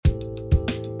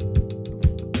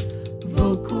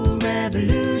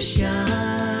revolution.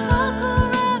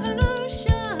 Vocal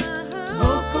revolution.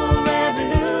 Vocal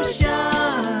revolution.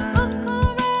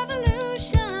 Vocal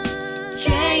revolution.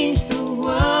 Change the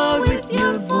world with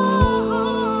your voice.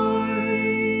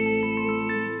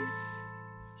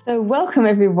 So welcome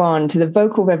everyone to the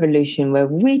Vocal Revolution, where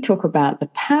we talk about the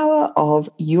power of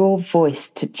your voice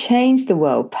to change the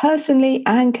world personally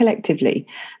and collectively.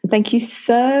 And thank you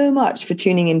so much for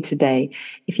tuning in today.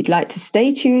 If you'd like to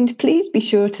stay tuned, please be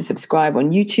sure to subscribe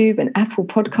on YouTube and Apple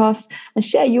Podcasts and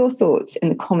share your thoughts in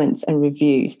the comments and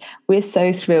reviews. We're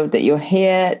so thrilled that you're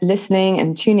here listening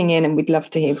and tuning in, and we'd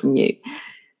love to hear from you.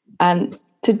 And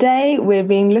today, we've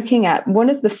been looking at one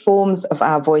of the forms of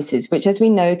our voices, which, as we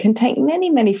know, can take many,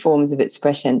 many forms of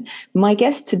expression. My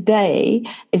guest today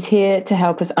is here to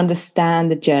help us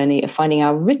understand the journey of finding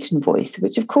our written voice,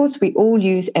 which, of course, we all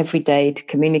use every day to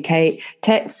communicate,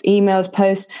 texts, emails,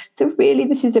 posts. So really,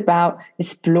 this is about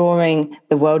exploring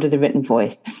the world of the written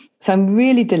voice. So I'm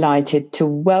really delighted to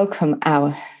welcome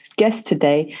our guest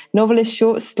today, novelist,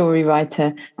 short story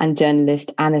writer, and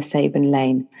journalist Anna Sabin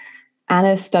Lane.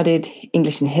 Anna studied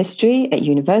English and history at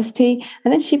university,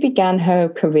 and then she began her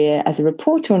career as a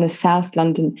reporter on a South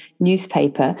London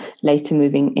newspaper, later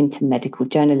moving into medical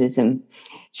journalism.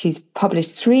 She's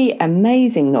published 3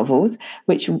 amazing novels,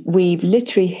 which weave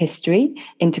literary history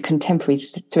into contemporary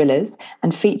thrillers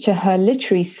and feature her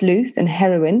literary sleuth and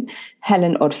heroine,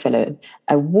 Helen Oddfellow,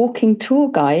 a walking tour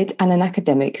guide and an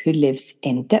academic who lives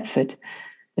in Deptford.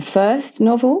 The first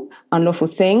novel, Unlawful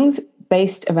Things,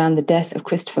 based around the death of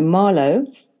Christopher Marlowe,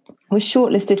 was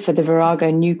shortlisted for the Virago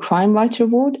New Crime Writer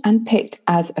Award and picked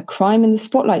as a Crime in the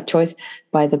Spotlight choice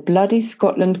by the Bloody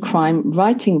Scotland Crime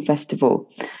Writing Festival.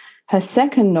 Her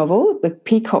second novel, The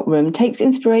Peacock Room, takes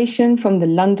inspiration from the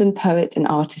London poet and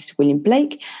artist William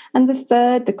Blake, and the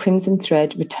third, The Crimson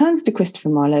Thread, returns to Christopher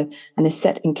Marlowe and is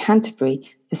set in Canterbury,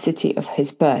 the city of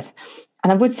his birth.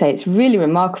 And I would say it's really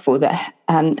remarkable that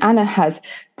Anna has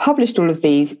published all of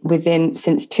these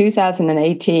since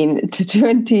 2018 to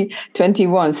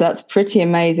 2021. So that's pretty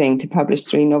amazing to publish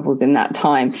 3 novels in that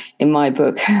time in my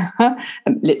book,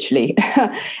 literally.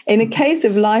 In a case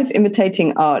of life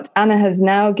imitating art, Anna has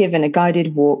now given a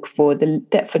guided walk for the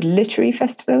Deptford Literary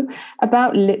Festival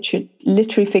about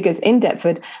literary figures in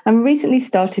Deptford, and recently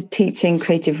started teaching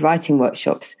creative writing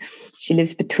workshops. She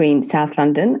lives between South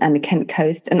London and the Kent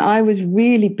coast, and I was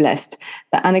really blessed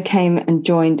that Anna came and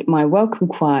joined my welcome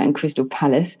choir in Crystal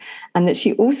Palace, and that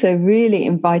she also really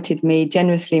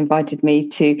generously invited me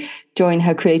to join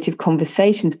her Creative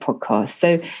Conversations podcast.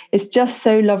 So it's just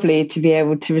so lovely to be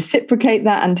able to reciprocate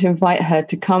that and to invite her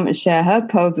to come and share her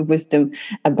pearls of wisdom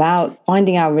about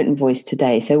finding our written voice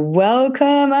today. So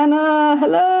welcome, Anna.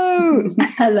 Hello.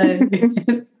 Hello.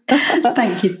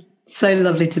 Thank you. So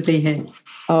lovely to be here.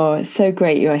 Oh, it's so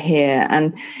great you're here.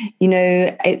 And,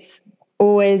 it's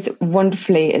always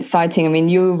wonderfully exciting. I mean,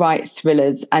 you write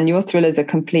thrillers, and your thrillers are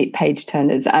complete page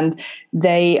turners, and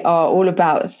they are all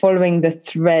about following the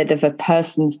thread of a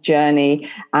person's journey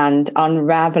and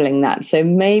unraveling that. So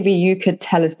maybe you could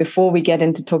tell us, before we get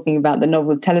into talking about the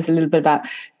novels, tell us a little bit about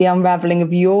the unraveling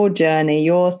of your journey,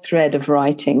 your thread of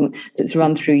writing that's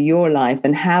run through your life,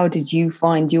 and how did you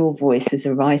find your voice as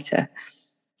a writer?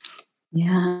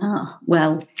 Yeah,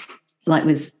 well, like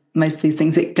with most of these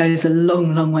things, it goes a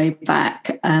long, long way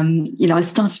back. I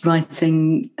started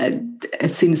writing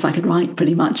as soon as I could write,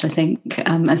 pretty much, I think,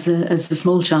 as a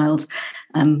small child.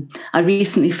 I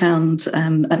recently found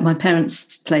at my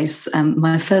parents' place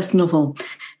my first novel,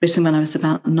 written when I was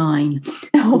about 9,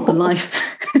 called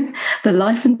The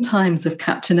Life and Times of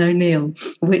Captain O'Neill,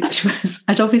 which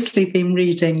I'd obviously been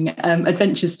reading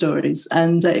adventure stories,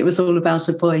 and it was all about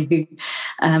a boy who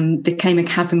became a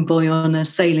cabin boy on a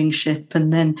sailing ship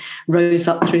and then rose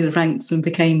up through the ranks and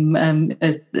became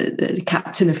a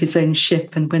captain of his own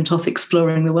ship and went off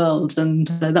exploring the world. And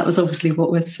that was obviously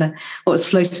what was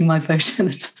floating my boat at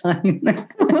the time.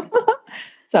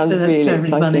 Sounds really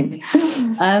exciting.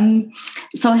 Funny.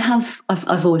 So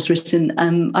I've always written.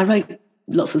 I wrote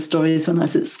lots of stories when I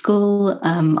was at school.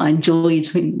 I enjoyed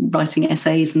writing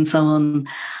essays and so on.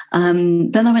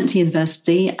 Then I went to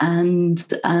university, and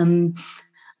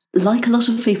like a lot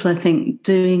of people, I think,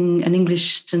 doing an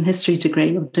English and history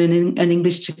degree or doing an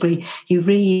English degree, you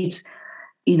read,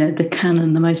 the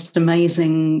canon, the most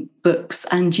amazing books,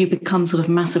 and you become sort of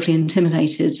massively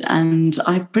intimidated. And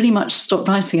I pretty much stopped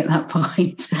writing at that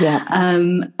point. Yeah.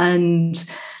 And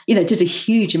did a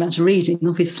huge amount of reading,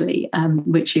 obviously,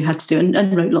 which you had to do,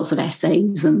 and wrote lots of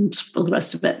essays and all the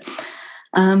rest of it.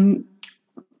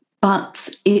 but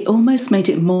it almost made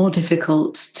it more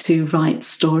difficult to write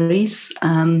stories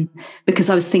because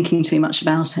I was thinking too much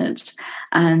about it.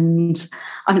 And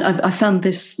I saw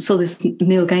this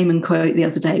Neil Gaiman quote the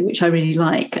other day, which I really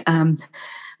like.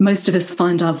 Most of us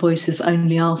find our voices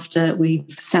only after we've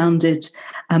sounded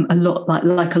a lot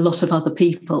like a lot of other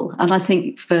people. And I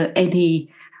think for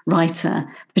any writer,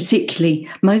 particularly,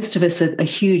 most of us are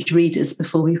huge readers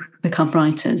before we become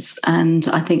writers. And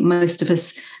I think most of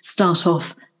us start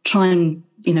off trying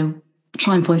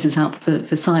voices out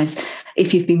for size.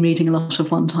 If you've been reading a lot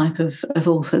of one type of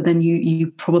author, then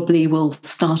you probably will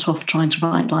start off trying to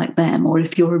write like them. Or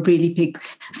if you're a really big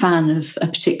fan of a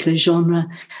particular genre,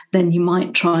 then you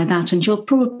might try that. And you'll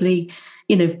probably,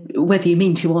 whether you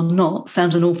mean to or not,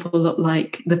 sound an awful lot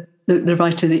like the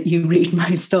writer that you read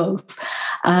most of.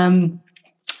 And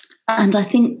I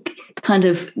think kind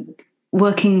of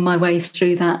working my way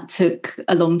through that took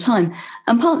a long time.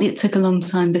 And partly it took a long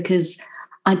time because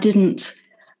I didn't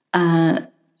at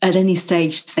any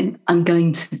stage think I'm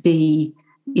going to be,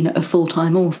 a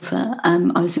full-time author.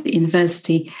 I was at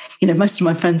university, most of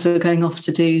my friends were going off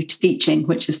to do teaching,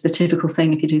 which is the typical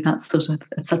thing if you do that sort of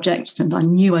subject. And I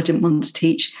knew I didn't want to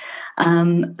teach.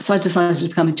 So I decided to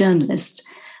become a journalist,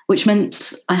 which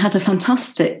meant I had a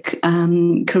fantastic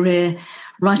career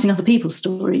writing other people's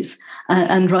stories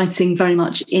and writing very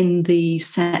much in the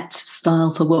set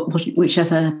style for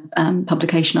whichever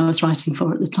publication I was writing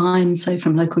for at the time. So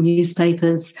from local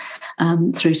newspapers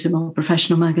through to more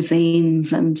professional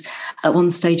magazines. And at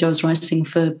one stage I was writing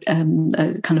for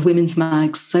a kind of women's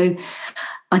mags. So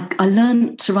I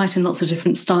learned to write in lots of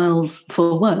different styles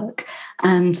for work.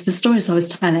 And the stories I was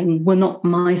telling were not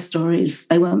my stories.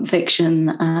 They weren't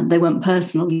fiction. They weren't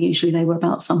personal. Usually they were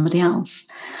about somebody else.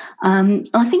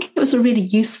 I think it was a really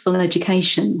useful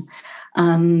education.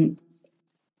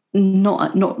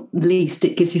 Not least,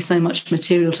 it gives you so much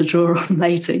material to draw on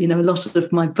later. A lot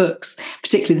of my books,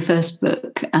 particularly the first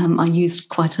book, I used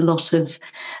quite a lot of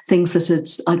things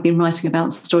that I'd been writing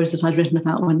about, stories that I'd written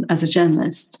about as a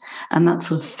journalist, and that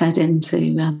sort of fed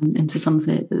into some of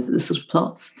the sort of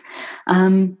plots.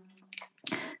 But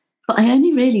I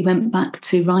only really went back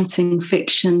to writing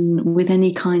fiction with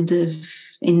any kind of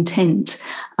intent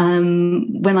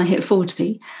when I hit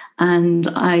 40, and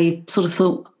I sort of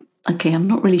thought, okay, I'm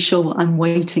not really sure what I'm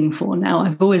waiting for now.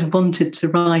 I've always wanted to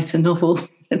write a novel,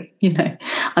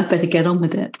 I'd better get on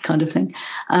with it, kind of thing.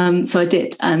 So I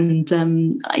did, and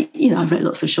I wrote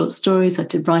lots of short stories. I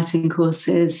did writing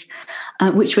courses,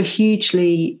 which were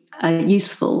hugely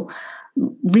useful,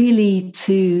 really,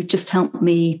 to just help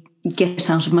me get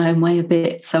out of my own way a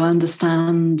bit, so I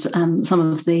understand some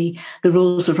of the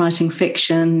rules of writing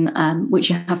fiction, which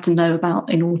you have to know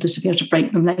about in order to be able to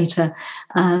break them later,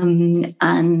 and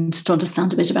to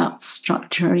understand a bit about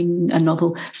structuring a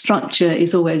novel. Structure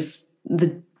is always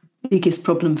the biggest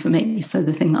problem for me, so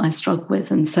the thing that I struggle with.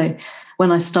 And so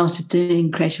when I started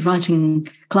doing creative writing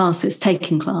classes,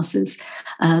 taking classes,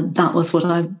 that was what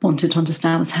I wanted to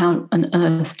understand, was how on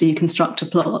earth do you construct a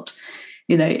plot?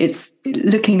 It's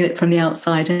looking at it from the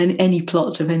outside, and any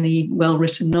plot of any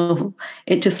well-written novel,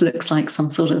 it just looks like some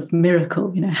sort of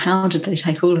miracle. How did they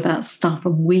take all of that stuff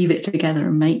and weave it together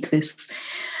and make this,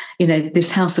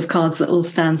 this house of cards that all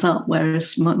stands up,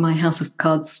 whereas my house of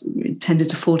cards tended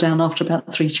to fall down after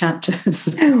about 3 chapters.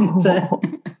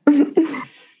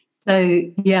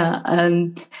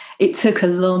 It took a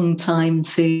long time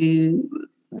to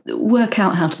work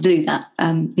out how to do that.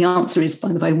 The answer is,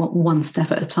 by the way, one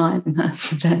step at a time.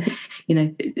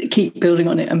 And, keep building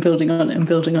on it and building on it and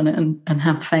building on it, and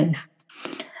have faith.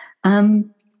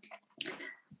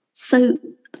 So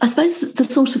I suppose the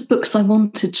sort of books I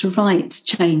wanted to write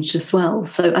changed as well.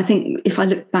 So I think if I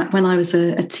look back when I was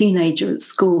a teenager at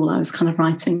school, I was kind of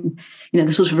writing,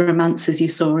 the sort of romances you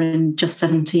saw in Just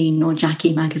 17 or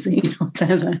Jackie magazine or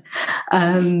whatever.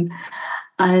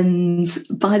 And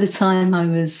by the time I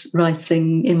was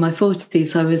writing in my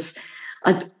 40s,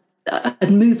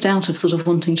 I'd moved out of sort of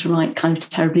wanting to write kind of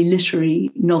terribly literary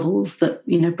novels that,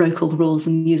 broke all the rules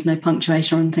and used no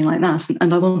punctuation or anything like that.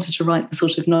 And I wanted to write the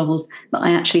sort of novels that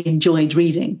I actually enjoyed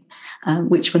reading,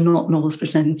 which were not novels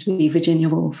pretending to be Virginia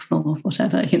Woolf or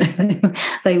whatever.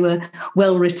 They were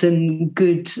well-written,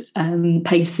 good,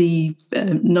 pacey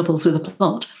novels with a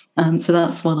plot. So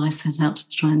that's what I set out to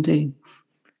try and do.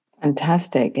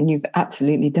 Fantastic. And you've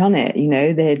absolutely done it.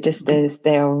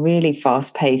 They are really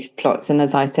fast-paced plots. And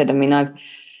as I said,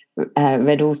 I've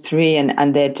read all 3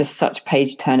 and they're just such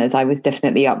page turners. I was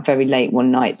definitely up very late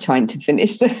one night trying to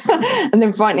finish and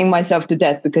then frightening myself to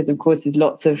death because, of course, there's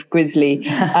lots of grisly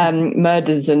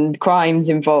murders and crimes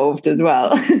involved as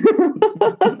well.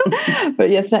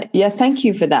 But thank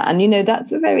you for that. And,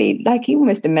 that's a very, like,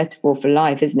 almost a metaphor for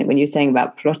life, isn't it? When you're saying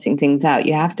about plotting things out,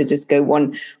 you have to just go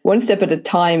one step at a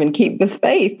time and keep the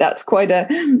faith. That's quite a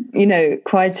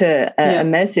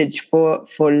message for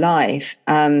life.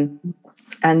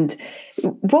 And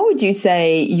what would you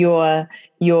say your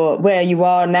where you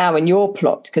are now in your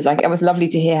plot? Because it was lovely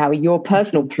to hear how your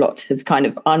personal plot has kind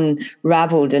of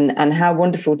unraveled, and how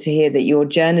wonderful to hear that your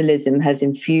journalism has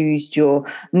infused your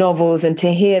novels, and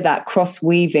to hear that cross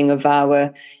weaving of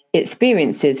our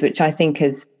experiences, which I think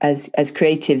as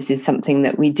creatives is something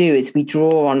that we do, is we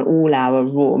draw on all our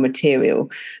raw material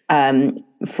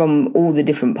from all the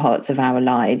different parts of our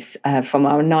lives, from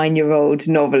our 9-year-old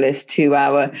novelist to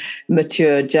our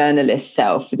mature journalist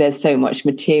self. There's so much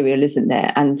material, isn't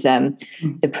there? And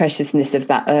the preciousness of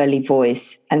that early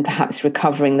voice, and perhaps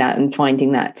recovering that and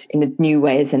finding that in a new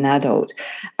way as an adult.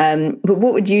 But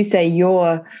what would you say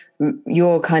your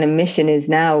kind of mission is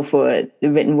now for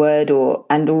the written word,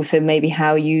 and also maybe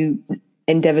how you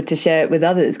endeavour to share it with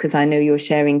others? Because I know you're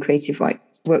sharing creative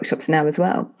workshops now as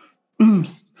well.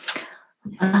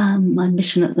 My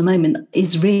mission at the moment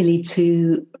is really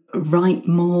to write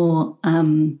more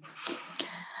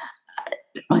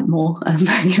write more of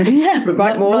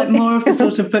the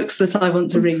sort of books that I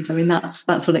want to read. I mean, that's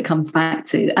what it comes back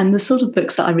to. And the sort of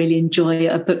books that I really enjoy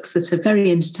are books that are very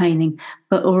entertaining,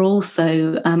 but are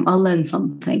also, I'll learn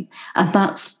something. And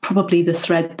that's probably the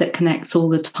thread that connects all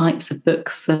the types of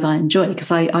books that I enjoy, because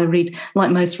I read,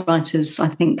 like most writers, I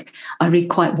think I read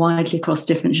quite widely across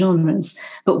different genres.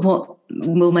 But what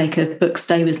will make a book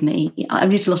stay with me, I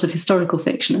read a lot of historical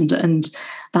fiction, and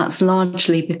that's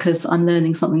largely because I'm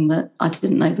learning something that I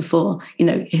didn't know before.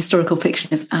 Historical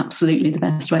fiction is absolutely the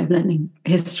best way of learning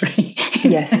history.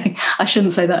 Yes. I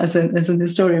shouldn't say that as an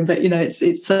historian, but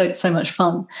it's so much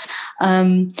fun.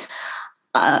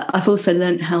 I've also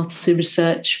learned how to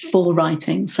research for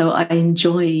writing, so I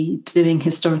enjoy doing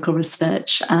historical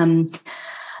research.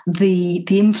 The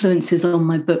influences on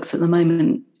my books at the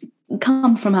moment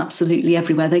come from absolutely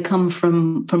everywhere. They come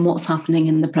from what's happening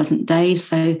in the present day.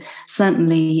 So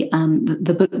certainly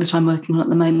the book that I'm working on at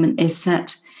the moment it's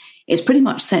pretty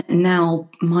much set now,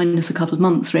 minus a couple of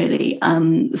months really.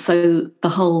 So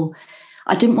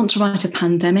I didn't want to write a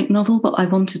pandemic novel, but I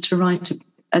wanted to write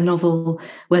a novel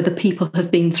where the people have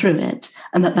been through it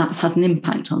and that's had an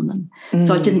impact on them.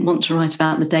 So I didn't want to write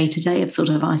about the day-to-day of sort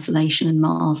of isolation and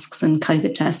masks and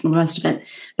COVID tests and the rest of it,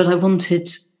 but I wanted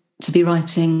to be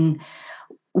writing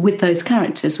with those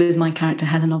characters, with my character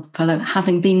Helen Oddfellow,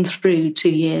 having been through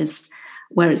 2 years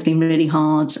where it's been really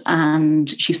hard and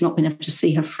she's not been able to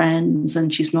see her friends,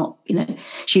 and she's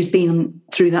been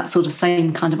through that sort of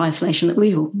same kind of isolation that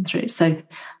we've all been through. So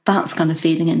that's kind of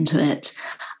feeding into it.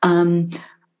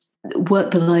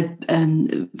 Work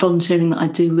that volunteering that I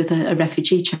do with a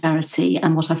refugee charity,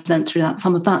 and what I've learned through that,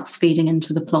 some of that's feeding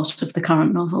into the plot of the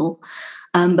current novel.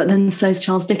 But then so is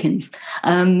Charles Dickens,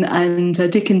 and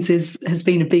Dickens has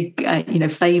been a big,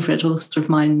 favourite author of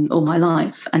mine all my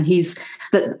life. And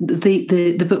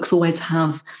the books always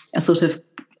have a sort of,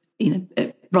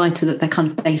 writer that they're kind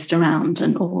of based around,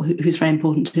 or who's very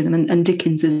important to them. And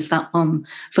Dickens is that one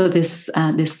for this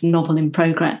novel in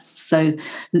progress. So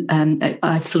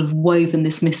I've sort of woven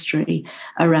this mystery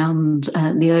around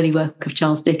the early work of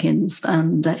Charles Dickens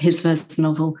and his first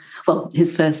novel. Well,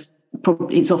 his first.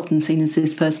 Probably it's often seen as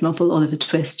his first novel, Oliver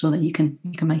Twist, although you can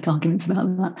make arguments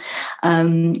about that.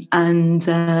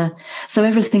 So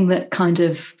everything that kind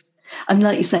of, and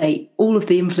like you say, all of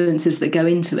the influences that go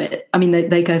into it, I mean,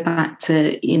 they go back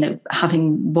to,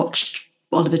 having watched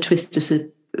Oliver Twist as a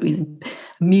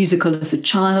musical as a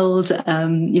child,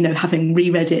 having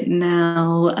reread it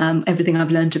now, everything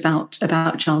I've learned about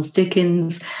Charles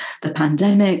Dickens, the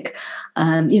pandemic,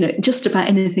 just about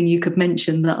anything you could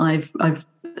mention that I've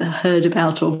heard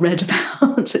about or read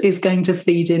about is going to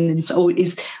feed in, or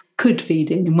could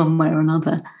feed in one way or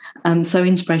another. So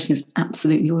inspiration is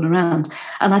absolutely all around.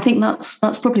 And I think that's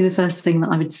probably the first thing that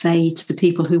I would say to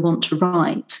people who want to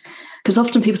write. Because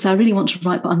often people say, I really want to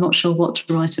write, but I'm not sure what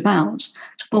to write about.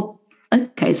 Well,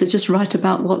 okay, so just write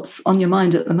about what's on your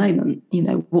mind at the moment.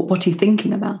 What are you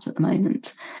thinking about at the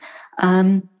moment?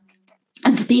 And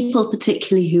for people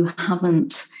particularly who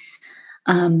haven't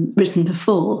written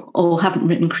before or haven't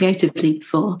written creatively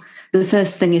before, the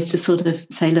first thing is to sort of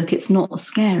say, look, it's not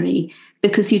scary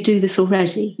because you do this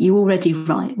already. You already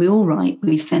write. We all write.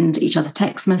 We send each other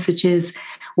text messages,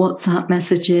 WhatsApp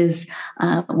messages.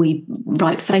 We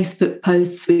write Facebook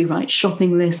posts. We write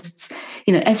shopping lists.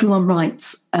 Everyone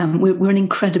writes. We're an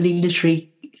incredibly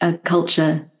literary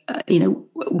culture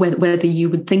whether you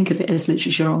would think of it as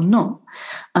literature or not.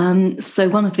 So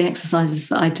one of the exercises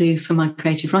that I do for my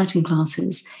creative writing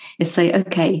classes is say,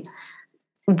 okay,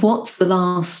 what's the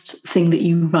last thing that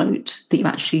you wrote, that you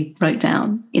actually wrote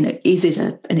down? Is it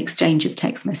an exchange of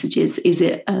text messages? Is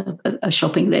it a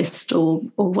shopping list or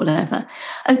whatever?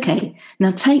 Okay,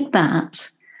 now take that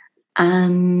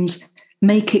and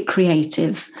make it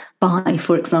creative by,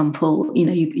 for example,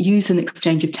 you use an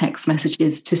exchange of text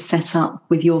messages to set up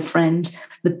with your friend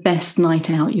the best night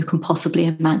out you can possibly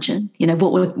imagine.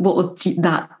 What would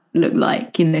that look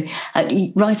like?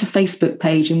 Write a Facebook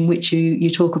page in which you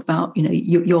talk about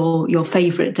your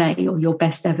favorite day or your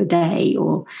best ever day,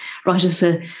 or write us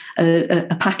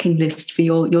a packing list for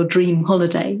your dream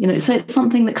holiday. So it's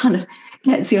something that kind of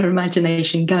gets your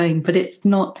imagination going, but it's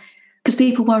not. Because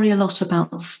people worry a lot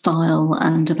about style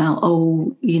and about,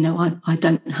 I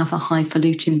don't have a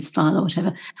highfalutin style or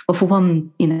whatever. Well, for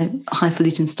one,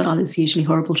 highfalutin style is usually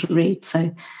horrible to read,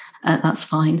 so that's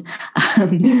fine.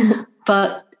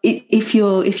 But if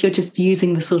you're just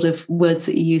using the sort of words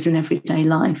that you use in everyday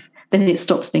life, then it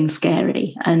stops being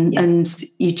scary, and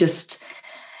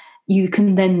you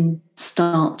can then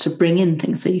start to bring in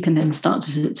things. So you can then start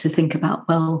to think about,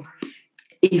 well,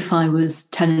 if I was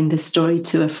telling this story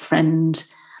to a friend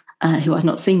who I'd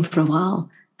not seen for a while,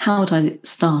 how would I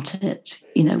start it?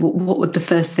 What would the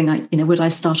first thing would I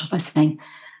start off by saying,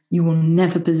 "You will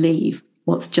never believe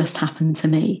what's just happened to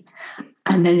me"?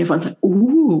 And then everyone's like,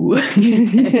 "Ooh,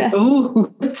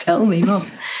 ooh, tell me more."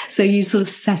 So you sort of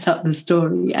set up the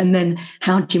story, and then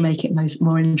how do you make it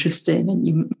more interesting? And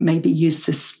you maybe use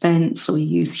suspense, or you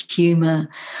use humour,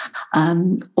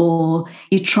 or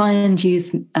you try and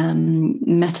use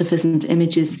metaphors and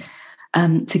images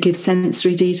to give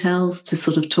sensory details, to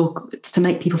sort of to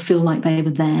make people feel like they were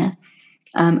there.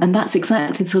 And that's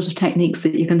exactly the sort of techniques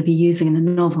that you're going to be using in a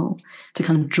novel to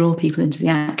kind of draw people into the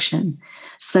action.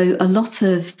 So a lot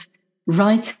of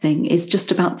writing is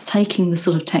just about taking the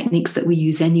sort of techniques that we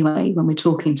use anyway when we're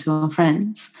talking to our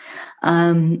friends,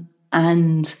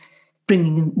 and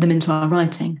bringing them into our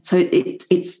writing. So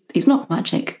it's not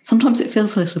magic. Sometimes it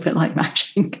feels a little bit like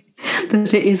magic,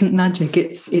 but it isn't magic.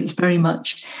 It's very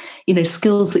much,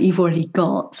 skills that you've already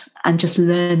got, and just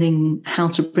learning how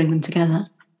to bring them together.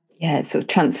 Yeah, it's sort of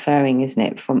transferring, isn't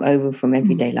it, from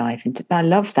everyday life into. I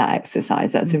love that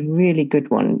exercise. That's a really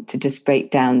good one to just break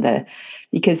down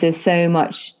because there's so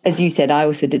much. As you said, I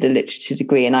also did a literature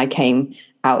degree, and I came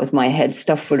out with my head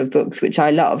stuffed full of books, which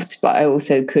I loved, but I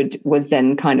also was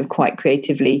then kind of quite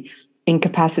creatively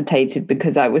incapacitated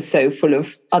because I was so full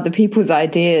of other people's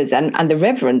ideas and the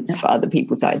reverence for other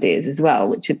people's ideas as well,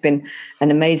 which had been an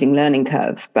amazing learning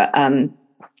curve. But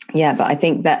but I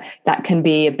think that can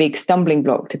be a big stumbling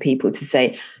block to people, to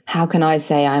say, how can I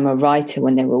say I'm a writer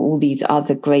when there were all these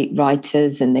other great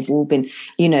writers and they've all been,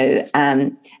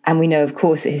 and we know, of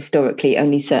course, that historically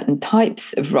only certain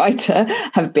types of writer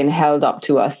have been held up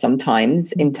to us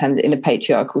sometimes in a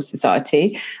patriarchal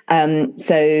society.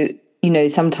 So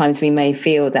sometimes we may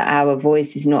feel that our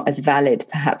voice is not as valid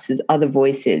perhaps as other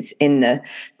voices in the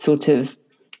sort of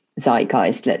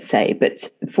zeitgeist, let's say, but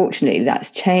fortunately that's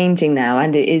changing now,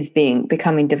 and it is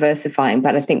becoming diversifying.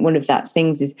 But I think one of that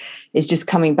things is just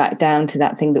coming back down to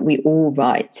that thing that we all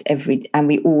write and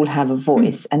we all have a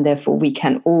voice, and therefore we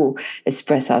can all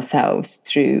express ourselves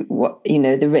through what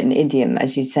the written idiom,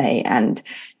 as you say, and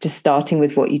just starting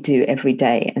with what you do every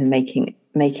day and making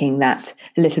that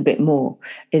a little bit more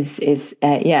is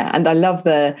and I love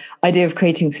the idea of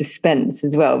creating suspense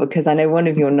as well, because I know one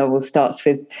of your novels starts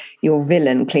with your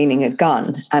villain cleaning a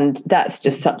gun, and that's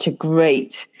just such a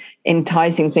great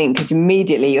enticing thing, because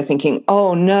immediately you're thinking,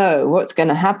 oh no, what's going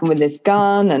to happen with this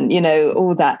gun, and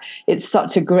all that. It's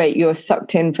such a great, you're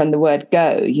sucked in from the word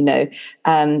go,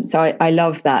 so I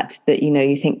love that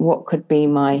you think, what could be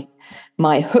my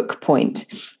hook point?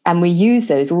 And we use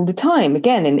those all the time,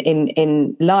 again,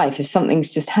 in life. If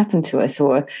something's just happened to us,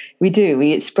 or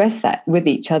we express that with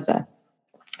each other.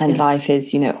 And life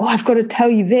is, I've got to tell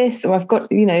you this, or I've got,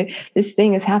 this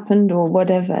thing has happened, or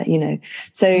whatever,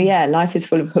 So life is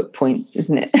full of hook points,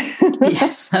 isn't it?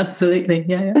 Yes, absolutely.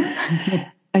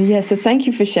 Yeah. So thank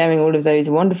you for sharing all of those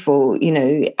wonderful,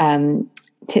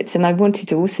 tips. And I wanted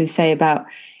to also say about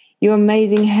your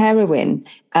amazing heroine,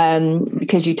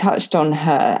 because you touched on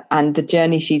her and the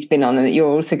journey she's been on, and that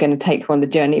you're also going to take her on the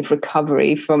journey of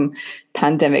recovery from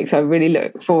pandemic. So I really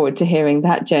look forward to hearing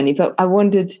that journey. But I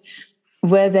wondered,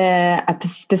 were there a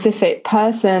specific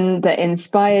person that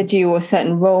inspired you, or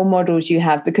certain role models you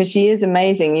have? Because she is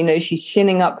amazing. She's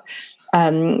shinning up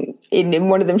in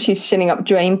one of them, she's shinning up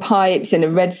drain pipes in a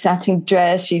red satin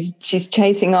dress. She's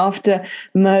chasing after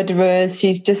murderers.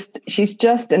 She's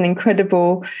just an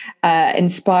incredible,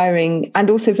 inspiring, and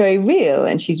also very real.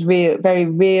 And she's very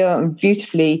real and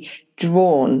beautifully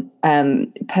drawn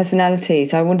personality.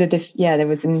 So I wondered if, there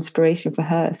was an inspiration for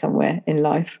her somewhere in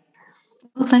life.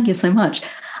 Well, thank you so much.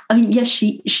 I mean, yes,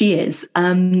 she is.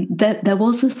 There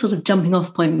was a sort of jumping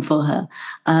off point for her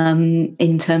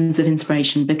in terms of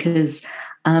inspiration, because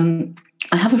I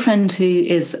have a friend who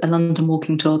is a London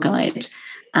walking tour guide,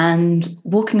 and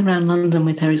walking around London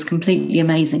with her is completely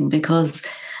amazing because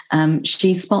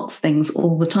she spots things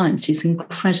all the time. She's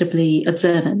incredibly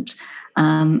observant,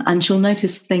 and she'll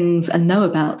notice things and know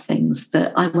about things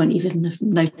that I won't even have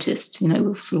noticed.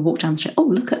 We'll sort of walk down the street. Oh,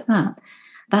 look at that.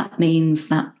 That means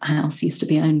that house used to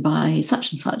be owned by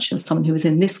such and such, as someone who was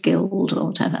in this guild or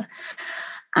whatever.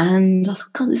 And I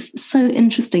thought, God, this is so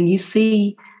interesting. You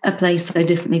see a place so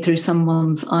differently through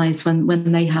someone's eyes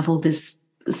when they have all this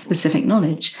specific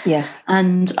knowledge. Yes.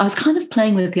 And I was kind of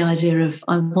playing with the idea of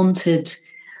I wanted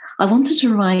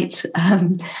to write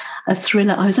a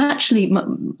thriller. I was actually,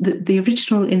 the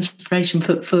original inspiration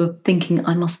for thinking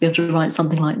I must be able to write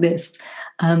something like this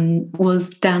was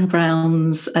Dan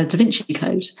Brown's Da Vinci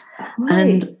Code. Right.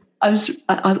 And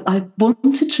I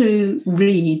wanted to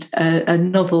read a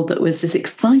novel that was as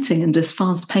exciting and as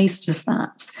fast-paced as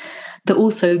that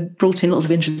also brought in lots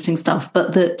of interesting stuff,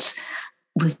 but that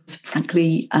was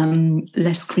frankly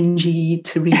less cringy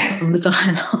to read some of the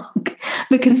dialogue,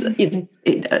 because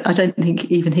I don't think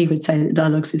even he would say that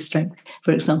dialogue's his strength,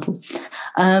 for example.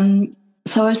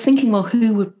 So I was thinking, well,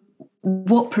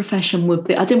 what profession would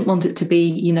be? I didn't want it to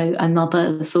be,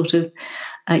 another sort of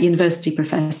university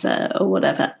professor or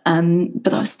whatever.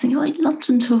 But I was thinking,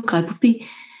 London tour guide would be.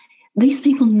 These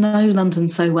people know London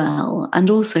so well,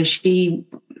 and also she,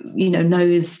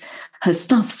 knows her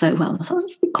stuff so well. I thought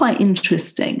this would be quite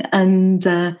interesting, and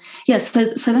so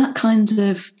that kind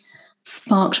of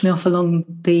sparked me off along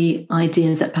the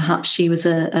idea that perhaps she was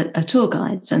a tour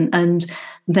guide, and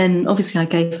then obviously I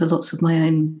gave her lots of my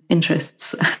own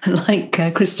interests, like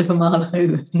Christopher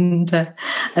Marlowe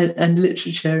and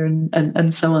literature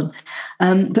and so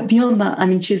on. But beyond that, I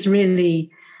mean, she's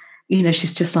really,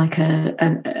 she's just like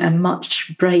a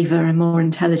much braver and more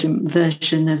intelligent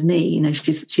version of me.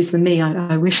 She's the me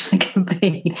I wish I could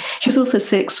be. She's also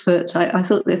 6 foot. I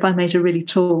thought that if I made her really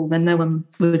tall, then no one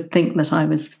would think that I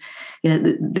was,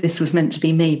 this was meant to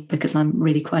be me, because I'm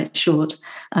really quite short.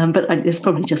 But it's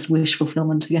probably just wish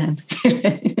fulfillment again.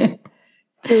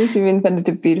 You've invented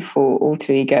a beautiful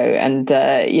alter ego, and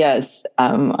yes,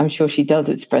 I'm sure she does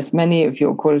express many of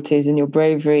your qualities and your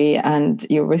bravery and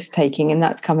your risk taking, and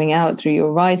that's coming out through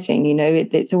your writing.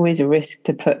 It's always a risk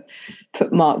to put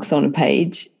marks on a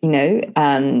page,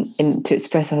 and to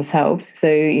express ourselves. So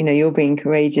you're being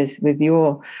courageous with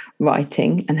your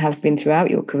writing, and have been throughout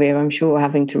your career, I'm sure,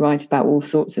 having to write about all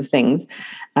sorts of things.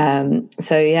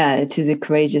 So yeah, it is a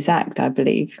courageous act, I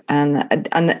believe,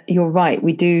 and you're right.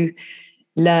 We do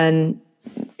learn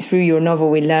through your novel.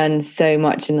 We learn so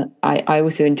much, and I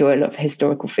also enjoy a lot of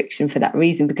historical fiction for that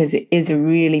reason, because it is a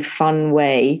really fun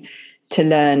way to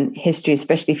learn history,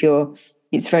 especially if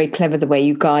it's very clever the way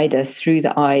you guide us through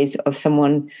the eyes of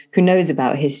someone who knows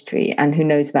about history and who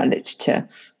knows about literature.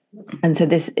 And so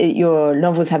your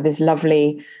novels have this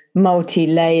lovely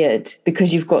multi-layered,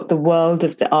 because you've got the world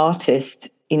of the artist,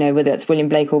 whether it's William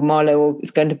Blake or Marlowe, or it's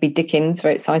going to be Dickens,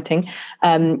 very exciting.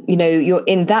 You're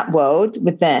in that world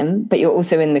with them, but you're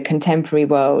also in the contemporary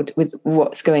world with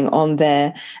what's going on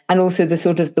there, and also the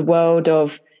sort of the world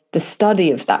of the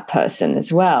study of that person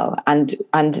as well, and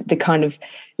the kind of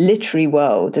literary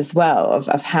world as well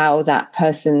of how that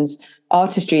person's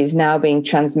artistry is now being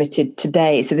transmitted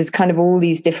today. So there's kind of all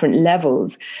these different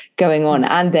levels going on,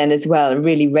 and then as well a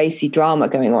really racy drama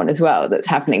going on as well that's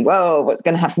happening. Whoa, what's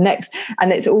going to happen next?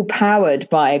 And it's all powered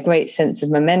by a great sense of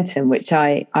momentum, which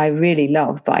I really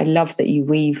love. But I love that you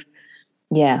weave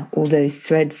all those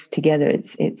threads together.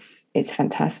 It's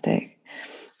fantastic.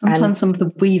 Sometimes some of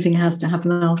the weaving has to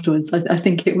happen afterwards. I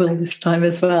think it will this time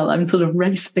as well. I'm sort of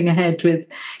racing ahead with,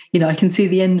 I can see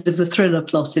the end of the thriller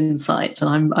plot in sight,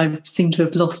 and I seem to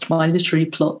have lost my literary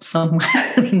plot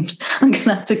somewhere, and I'm going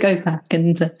to have to go back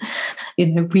and,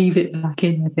 weave it back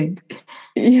in, I think.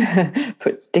 Yeah,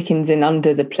 put Dickens in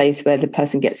under the place where the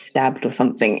person gets stabbed or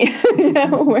something. And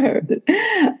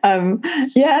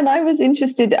I was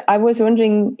interested. I was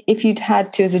wondering if you'd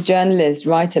had to, as a journalist,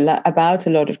 write about a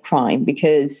lot of crime,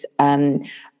 because,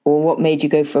 or what made you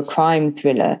go for a crime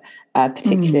thriller,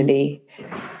 particularly?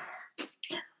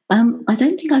 I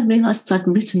don't think I realised I'd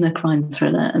written a crime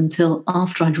thriller until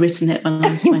after I'd written it, when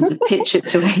I was trying to pitch it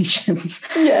to agents.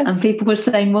 Yes. And people were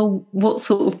saying, well, what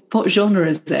genre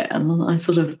is it? And I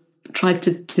sort of tried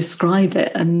to describe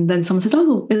it, and then someone said,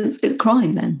 oh, it's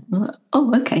crime then. And I'm like,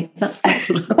 oh, okay, that's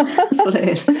what it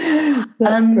is.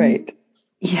 That's great.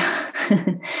 Yeah.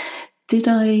 Did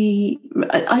I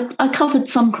covered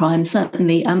some crime,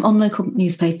 certainly. On local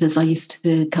newspapers, I used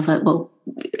to cover, well,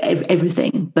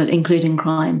 everything, but including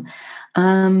crime.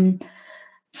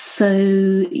 So,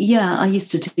 yeah, I used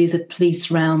to do the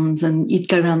police rounds, and you'd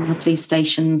go around the police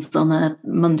stations on a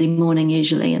Monday morning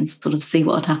usually and sort of see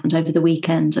what had happened over the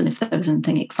weekend. And if there was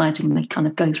anything exciting, they'd kind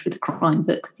of go through the crime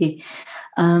book with you.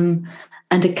 And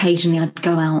occasionally I'd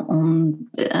go out on,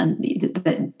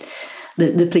 the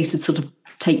police would sort of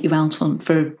take you out on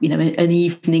for, an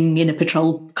evening in a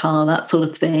patrol car, that sort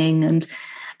of thing. And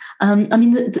I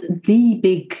mean, the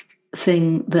big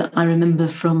thing that I remember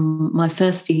from my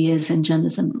first few years in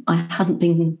journalism, I hadn't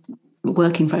been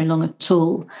working very long at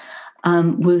all,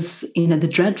 was, the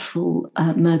dreadful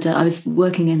murder. I was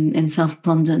working in South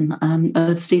London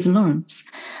of Stephen Lawrence.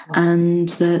 And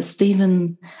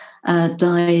Stephen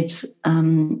died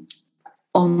in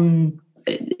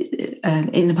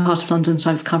a part of London that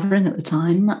I was covering at the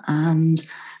time, and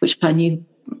which I knew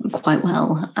quite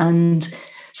well. And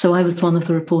so I was one of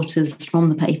the reporters from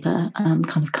the paper,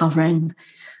 kind of covering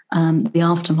the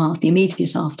aftermath, the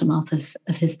immediate aftermath of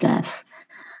his death.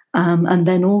 And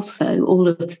then also all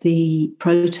of the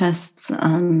protests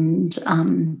and,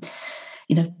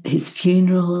 his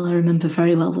funeral, I remember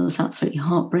very well, was absolutely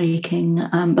heartbreaking.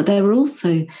 But there were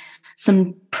also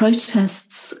some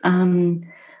protests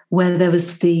where there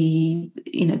was the,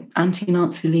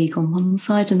 anti-Nazi League on one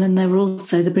side, and then there were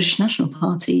also the British National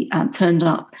Party turned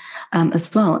up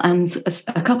as well. And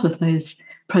a couple of those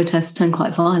protests turned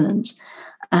quite violent.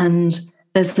 And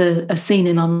there's a scene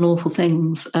in Unlawful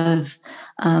Things of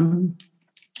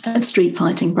street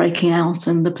fighting breaking out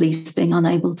and the police being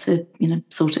unable to,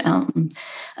 sort it out.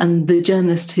 And the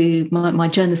journalist my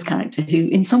journalist character, who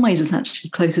in some ways is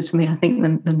actually closer to me, I think,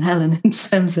 than Helen in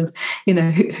terms of,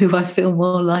 who I feel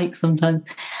more like sometimes,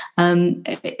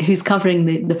 who's covering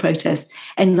the protest,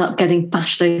 ends up getting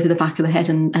bashed over the back of the head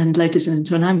and loaded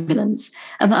into an ambulance.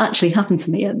 And that actually happened to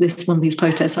me at one of these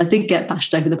protests. I did get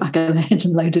bashed over the back of the head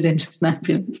and loaded into an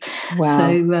ambulance. Wow.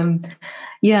 So,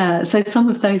 yeah, so some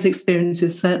of those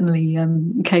experiences certainly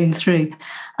came through.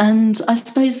 And I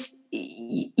suppose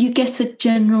you get a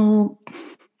general,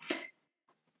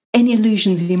 any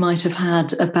illusions you might have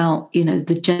had about,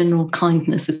 the general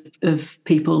kindness of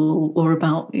people, or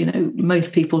about,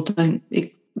 most people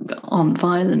aren't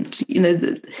violent,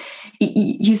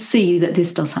 you see that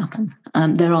this does happen.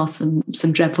 There are some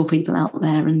dreadful people out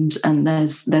there, and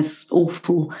there's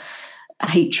awful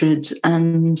hatred,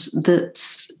 and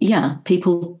that,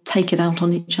 people take it out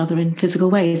on each other in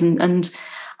physical ways. And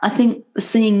I think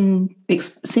seeing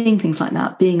things like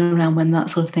that, being around when that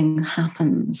sort of thing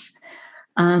happens,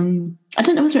 I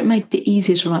don't know whether it made it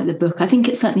easier to write the book. I think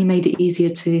it certainly made it easier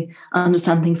to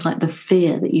understand things like the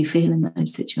fear that you feel in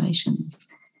those situations.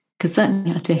 Because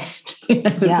certainly I did.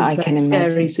 Yeah, I can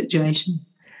imagine. Scary situation.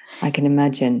 I can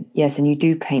imagine. Yes, and you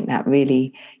do paint that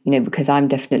really, because I'm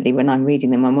definitely, when I'm reading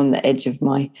them, I'm on the edge of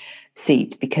my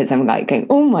seat, because I'm like going,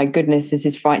 oh my goodness, this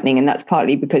is frightening. And that's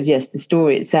partly because, yes, the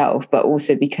story itself, but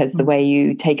also because the way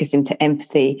you take us into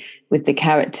empathy with the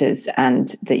characters,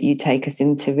 and that you take us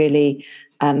into really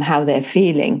how they're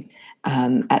feeling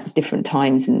at different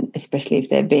times, and especially if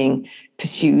they're being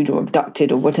pursued or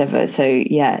abducted or whatever. So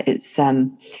yeah, it's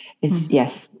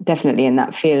yes, definitely in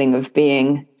that feeling of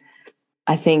being,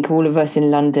 I think all of us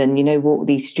in London, walk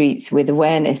these streets with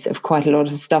awareness of quite a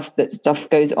lot of stuff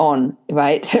goes on,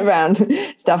 right? Around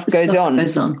stuff goes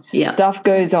on. Yeah. Stuff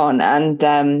goes on.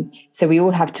 And so we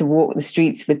all have to walk the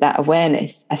streets with that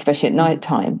awareness, especially at night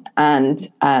time. And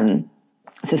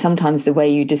so sometimes the way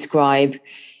you describe,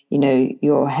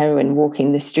 your heroine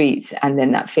walking the streets, and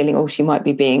then that feeling, oh, she might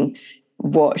be being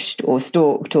watched or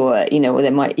stalked, or or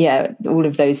there might, all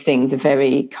of those things are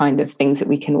very kind of things that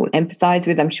we can all empathize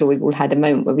with. I'm sure we've all had a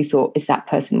moment where we thought, is that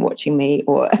person watching me?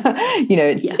 Or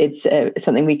it's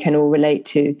something we can all relate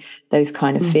to, those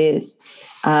kind of fears.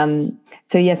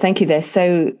 So yeah, thank you. They're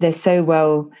so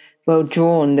well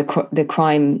drawn, the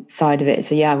crime side of it.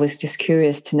 So yeah, I was just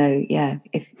curious to know,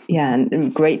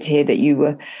 and great to hear that you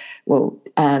were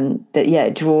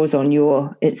it draws on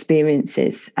your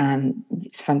experiences.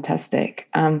 It's fantastic.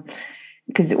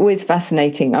 because it's always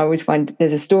fascinating. I always find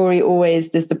there's a story, always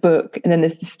there's the book, and then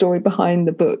there's the story behind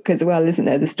the book as well, isn't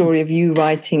there? The story of you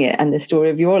writing it and the story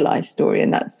of your life story,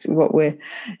 and that's what we're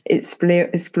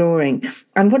exploring.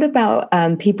 And what about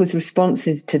people's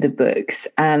responses to the books?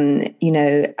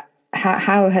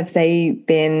 How have they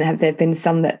been? Have there been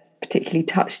some that particularly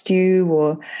touched you,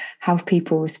 or how have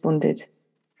people responded?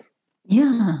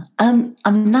 Yeah,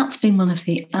 that's been one of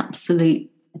the absolute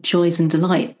joys and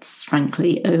delights,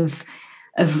 frankly, of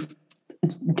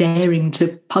daring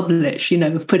to publish,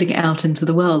 of putting it out into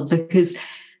the world, because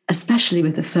especially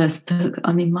with the first book,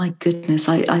 I mean, my goodness,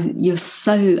 you're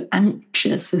so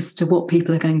anxious as to what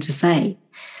people are going to say.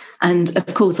 And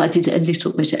of course, I did it a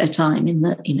little bit at a time, in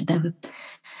that, there were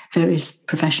various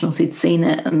professionals who'd seen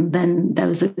it, and then there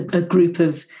was a group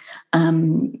of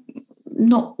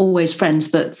not always friends,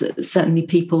 but certainly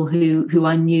people who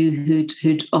I knew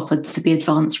who'd offered to be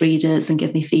advanced readers and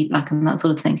give me feedback and that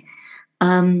sort of thing.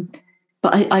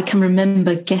 But I can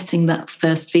remember getting that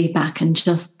first feedback and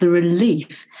just the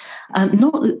relief,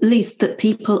 not least that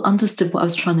people understood what I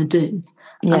was trying to do.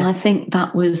 Yes. And I think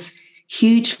that was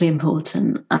hugely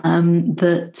important,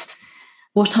 that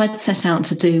what I'd set out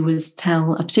to do was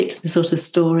tell a particular sort of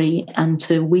story and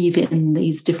to weave in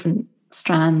these different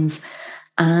strands,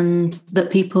 and that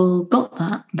people got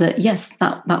that yes,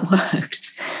 that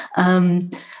worked.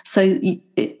 So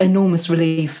enormous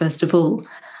relief, first of all.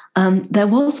 There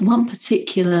was one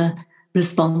particular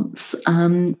response,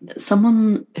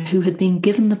 someone who had been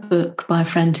given the book by a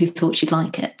friend who thought she'd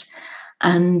like it.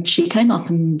 And she came up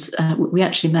and we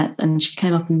actually met, and she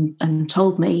came up and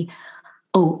told me,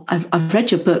 "Oh, I've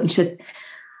read your book." And she said,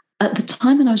 "At the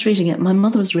time when I was reading it, my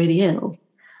mother was really ill.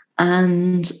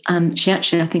 And she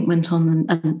actually, I think, went on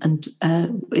and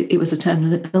it was a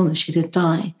terminal illness. She did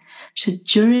die." She said,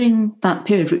 "During that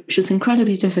period, which was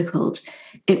incredibly difficult,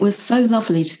 it was so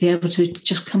lovely to be able to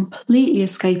just completely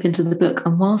escape into the book.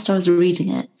 And whilst I was reading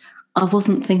it, I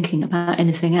wasn't thinking about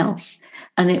anything else.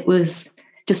 And it was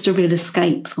just a real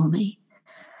escape for me."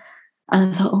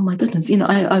 And I thought, oh my goodness,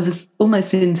 I was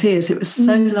almost in tears. It was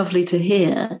so lovely to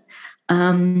hear.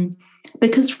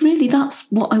 Because really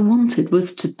that's what I wanted,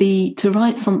 was to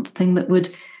write something that would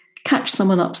catch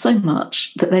someone up so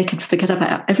much that they could forget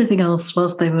about everything else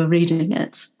whilst they were reading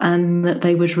it, and that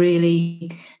they would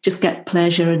really just get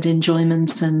pleasure and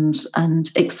enjoyment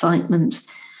and excitement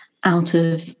out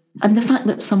of. And the fact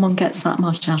that someone gets that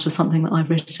much out of something that I've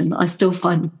written, I still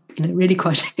find, really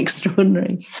quite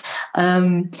extraordinary.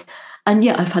 And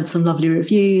yeah, I've had some lovely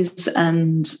reviews,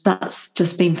 and that's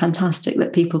just been fantastic,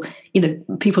 that people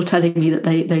telling me that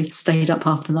they stayed up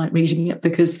half the night reading it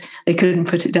because they couldn't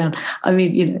put it down. I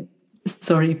mean,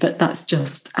 sorry, but that's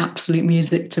just absolute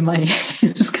music to my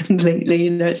ears completely.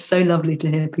 It's so lovely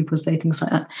to hear people say things like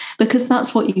that, because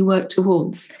that's what you work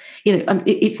towards.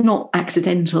 It's not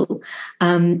accidental.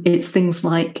 It's things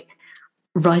like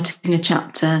writing a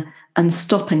chapter and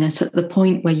stopping it at the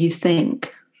point where you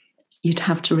think you'd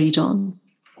have to read on.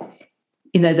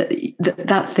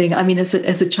 That thing. I mean, as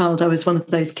a child, I was one of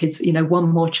those kids, one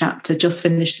more chapter, just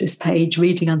finish this page,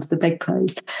 reading under the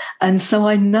bedclothes. And so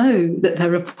I know that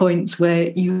there are points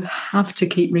where you have to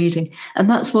keep reading. And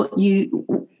that's what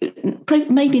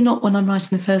maybe not when I'm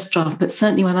writing the first draft, but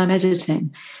certainly when I'm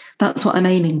editing, that's what I'm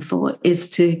aiming for, is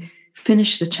to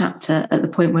finish the chapter at the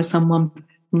point where someone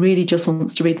really just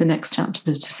wants to read the next chapter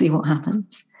to see what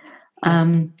happens.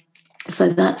 So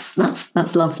that's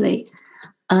lovely.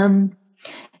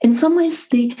 In some ways,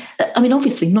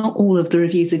 obviously not all of the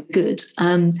reviews are good.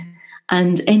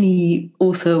 And any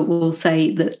author will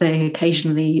say that they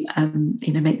occasionally,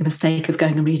 make the mistake of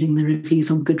going and reading the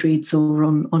reviews on Goodreads or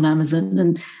on Amazon.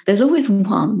 And there's always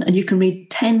one, and you can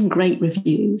read 10 great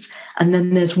reviews, and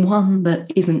then there's one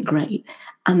that isn't great.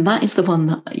 And that is the one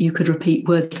that you could repeat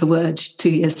word for word 2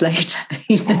 years later.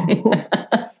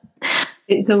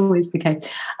 It's always the case.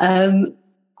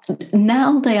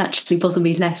 Now they actually bother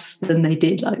me less than they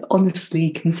did. I honestly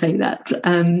can say that,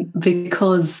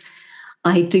 because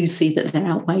I do see that they're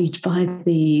outweighed by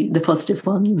the positive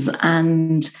ones.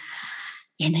 And,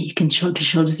 you can shrug your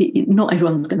shoulders. Not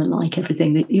everyone's going to like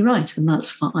everything that you write, and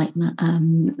that's fine.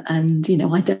 And, I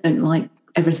don't like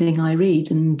everything I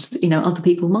read, and, other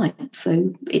people might.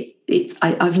 So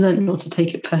I've learned not to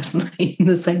take it personally in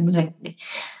the same way.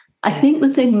 I think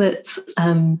the thing that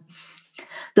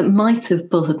might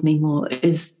have bothered me more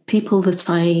is people who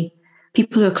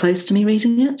are close to me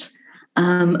reading it,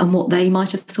 and what they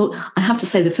might have thought. I have to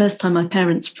say, the first time my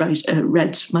parents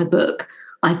read my book,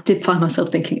 I did find myself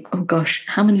thinking, oh gosh,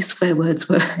 how many swear words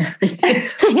were there in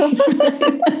it?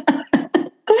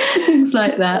 Things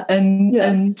like that.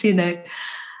 And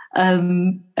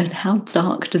And how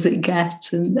dark does it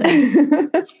get? And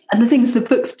the things, the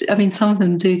books, I mean, some of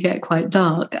them do get quite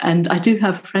dark. And I do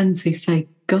have friends who say,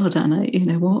 God, Anna, you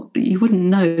know what, you wouldn't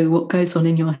know what goes on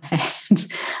in your head.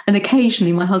 And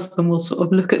occasionally my husband will sort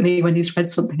of look at me when he's read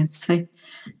something and say,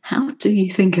 how do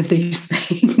you think of these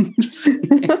things?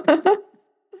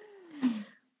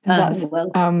 That's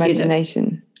our imagination.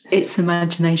 You know, it's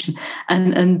imagination,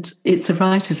 and it's a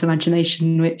writer's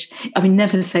imagination, which, I mean,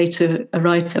 never say to a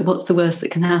writer, what's the worst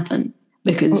that can happen?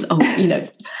 Because, you know,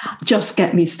 just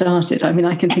get me started. I mean,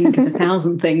 I can think of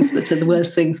 1,000 things that are the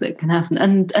worst things that can happen.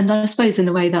 And I suppose in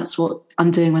a way that's what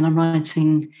I'm doing when I'm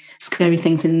writing scary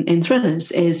things in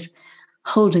thrillers, is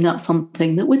holding up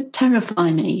something that would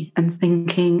terrify me and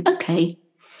thinking, okay,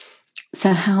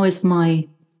 so how is my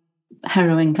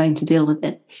heroine going to deal with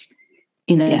it?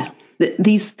 You know,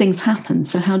 these things happen,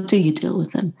 so how do you deal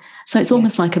with them? So it's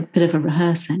almost like a bit of a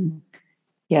rehearsing.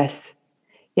 Yes,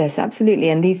 absolutely.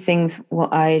 And these things,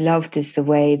 what I loved is the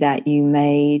way that you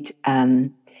make the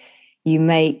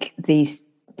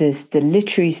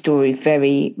literary story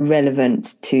very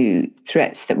relevant to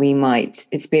threats that we might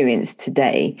experience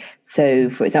today.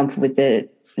 So, for example, with the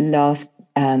last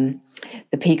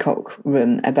the Peacock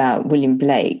Room about William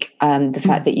Blake, the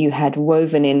fact that you had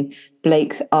woven in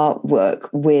Blake's artwork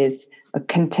with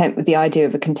with the idea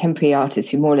of a contemporary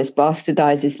artist who more or less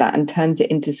bastardizes that and turns it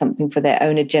into something for their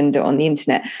own agenda on the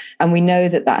internet. And we know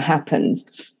that happens.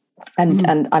 And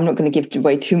I'm not going to give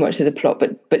away too much of the plot,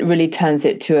 but really turns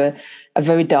it to a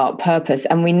very dark purpose.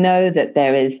 And we know that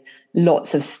there is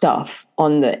lots of stuff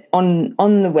on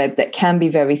the web that can be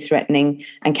very threatening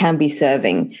and can be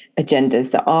serving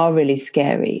agendas that are really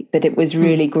scary. But it was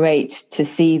really great to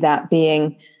see that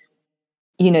being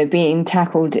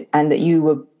tackled, and that you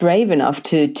were brave enough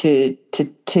to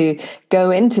go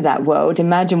into that world.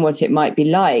 Imagine what it might be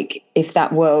like if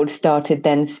that world started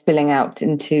then spilling out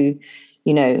into,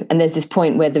 you know, and there's this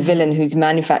point where the villain who's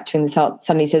manufacturing this art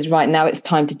suddenly says, right, now it's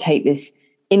time to take this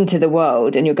into the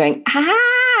world. And you're going,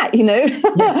 you know,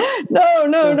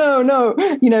 no,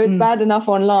 you know, it's bad enough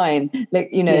online. Like,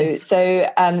 you know, it's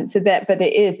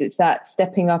that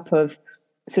stepping up of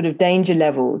sort of danger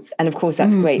levels. And of course,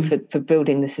 that's great for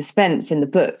building the suspense in the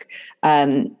book.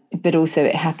 But also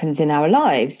it happens in our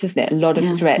lives, doesn't it? A lot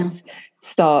of threats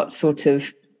start sort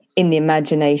of in the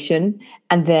imagination.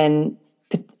 And then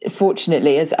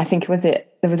fortunately, as I think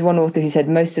there was one author who said,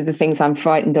 most of the things I'm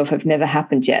frightened of have never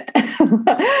happened yet.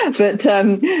 but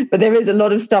there is a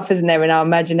lot of stuff, isn't there, in our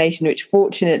imagination, which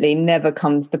fortunately never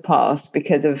comes to pass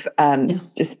because of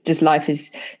just life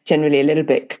is generally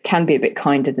can be a bit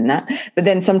kinder than that. But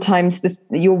then sometimes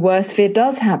your worst fear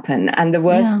does happen, and the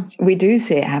worst we do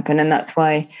see it happen, and that's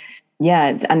why,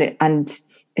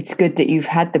 it's good that you've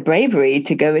had the bravery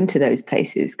to go into those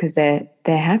places, because they're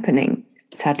happening,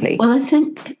 sadly. Well, I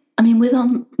think, I mean, with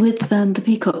the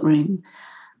Peacock Room,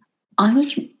 I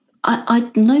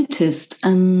noticed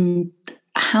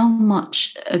how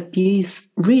much abuse,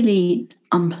 really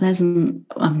unpleasant,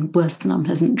 worse than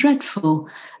unpleasant, dreadful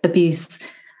abuse,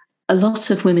 a lot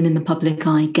of women in the public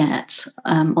eye get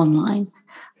online,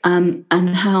 and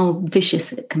how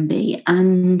vicious it can be.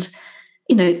 And,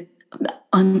 you know,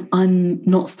 I'm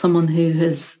not someone who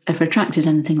has ever attracted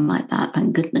anything like that,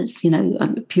 thank goodness, you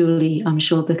know, purely, I'm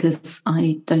sure, because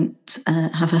I don't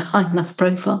have a high enough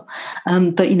profile.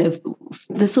 But, you know,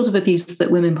 the sort of abuse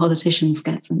that women politicians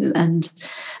get and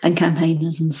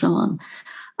campaigners and so on.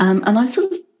 And I was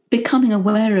sort of becoming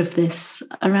aware of this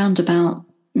around about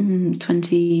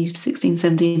 2016,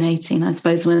 17, 18, I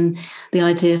suppose, when the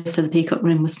idea for the Peacock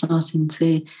Room was starting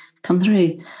to come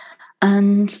through.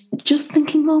 And just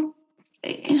thinking, well,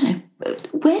 you know,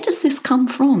 where does this come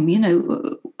from? You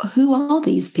know, who are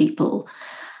these people?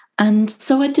 And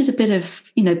so I did a bit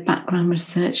of, you know, background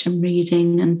research and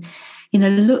reading, and, you know,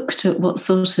 looked at what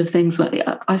sort of things were.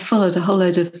 I followed a whole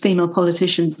load of female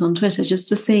politicians on Twitter just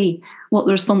to see what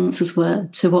the responses were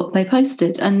to what they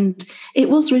posted. And it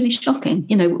was really shocking.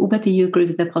 You know, whether you agree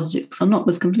with their politics or not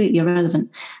was completely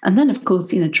irrelevant. And then, of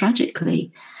course, you know,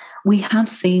 tragically, we have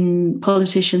seen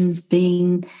politicians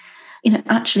being, you know,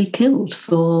 actually killed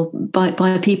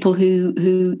by people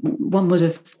who one would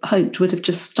have hoped would have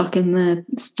just stuck to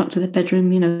their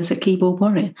bedroom, you know, as a keyboard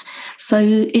warrior. So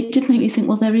it did make me think,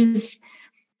 well, there's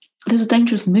a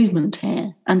dangerous movement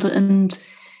here, and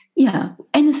yeah,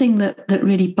 anything that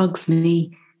really bugs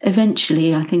me,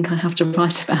 eventually I think I have to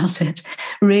write about it,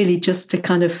 really, just to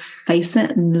kind of face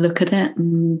it and look at it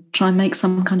and try and make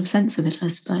some kind of sense of it, I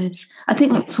suppose. I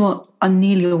think that's what I'm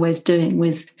nearly always doing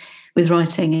with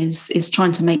writing, is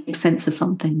trying to make sense of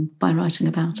something by writing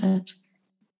about it.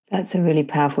 That's a really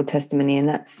powerful testimony, and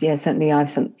that's certainly I've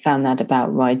found that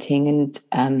about writing, and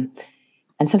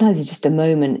sometimes it's just a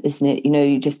moment, isn't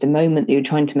it? Just a moment that you're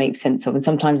trying to make sense of, and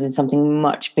sometimes it's something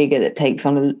much bigger that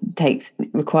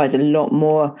requires a lot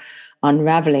more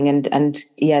unraveling. And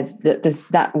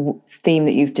that theme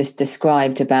that you've just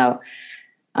described about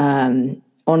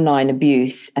online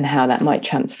abuse and how that might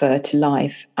transfer to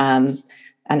life, and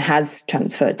has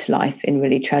transferred to life in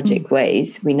really tragic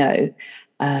ways. We know.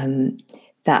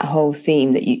 That whole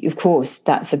theme that of course,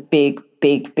 that's a big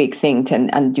thing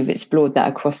and you've explored that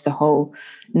across the whole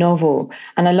novel.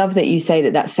 And I love that you say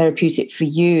that that's therapeutic for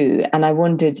you. And I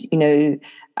wondered,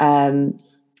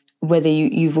 whether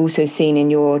you've also seen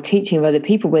in your teaching of other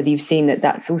people, whether you've seen that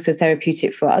that's also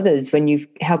therapeutic for others when you're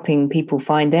helping people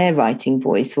find their writing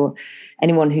voice, or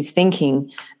anyone who's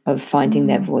thinking of finding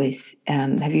their voice.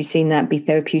 Have you seen that be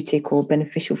therapeutic or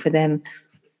beneficial for them?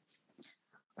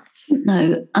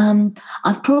 No,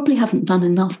 I probably haven't done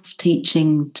enough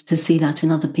teaching to see that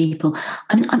in other people.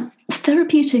 I mean,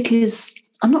 therapeutic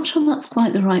I'm not sure that's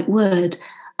quite the right word.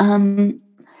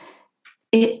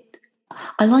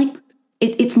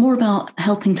 It's more about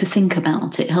helping to think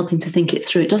about it, helping to think it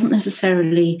through. It doesn't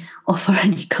necessarily offer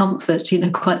any comfort,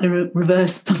 quite the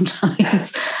reverse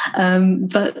sometimes.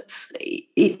 But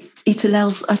it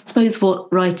allows, I suppose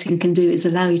what writing can do is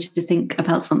allow you to think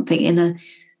about something in a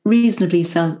reasonably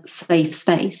safe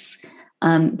space,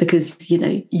 because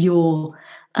you're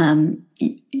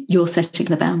setting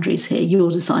the boundaries here. You're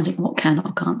deciding what can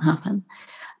or can't happen.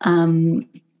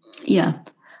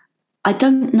 I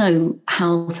don't know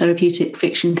how therapeutic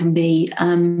fiction can be.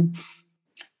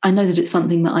 I know that it's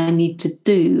something that I need to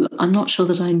do. I'm not sure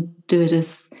that I do it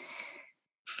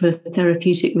for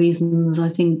therapeutic reasons. I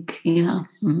think,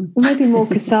 maybe more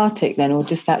cathartic then, or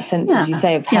just that sense, as you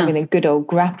say, of having a good old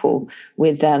grapple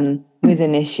with an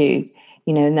issue,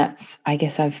 and that's, I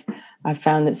guess I've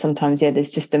found that sometimes,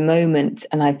 there's just a moment,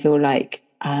 and I feel like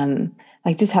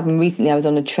just happened recently. I was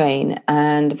on a train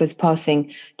and was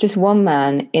passing just one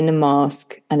man in a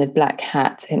mask and a black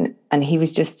hat, and he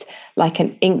was just like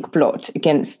an ink blot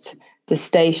against the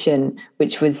station,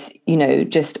 which was,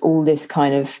 just all this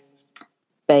kind of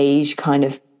beige kind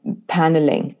of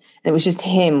paneling. And it was just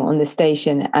him on the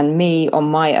station and me on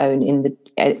my own in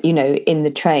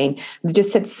the train. It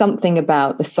just said something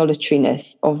about the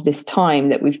solitariness of this time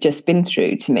that we've just been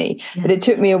through to me. Yeah. But it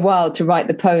took me a while to write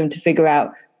the poem to figure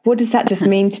out, what does that just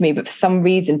mean to me? But for some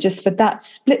reason, just for that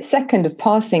split second of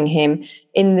passing him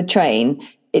in the train,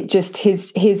 it just,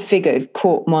 his figure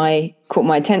caught my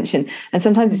attention. And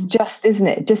sometimes it's just, isn't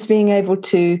it? Just being able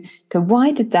to go,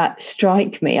 why did that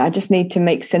strike me? I just need to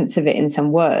make sense of it in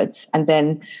some words, and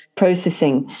then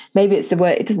processing. Maybe it's the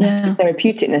word, it doesn't have to be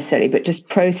therapeutic necessarily, but just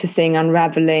processing,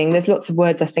 unraveling. There's lots of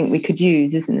words I think we could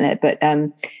use, isn't there? But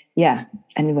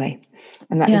anyway.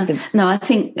 And that is no, I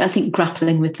think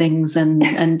grappling with things and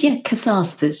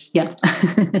catharsis. Yeah.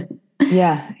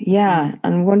 Yeah,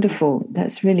 and wonderful.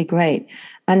 That's really great.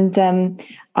 And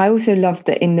I also loved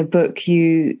that in the book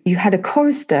you had a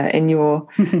chorister in your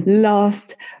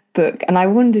last book, and I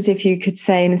wondered if you could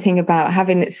say anything about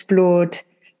having explored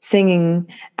singing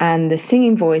and the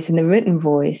singing voice and the written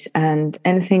voice, and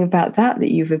anything about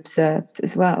that you've observed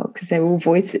as well, because they're all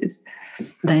voices.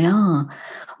 They are.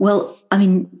 Well, I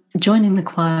mean, joining the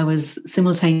choir was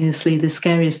simultaneously the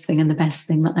scariest thing and the best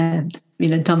thing that I had,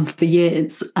 done for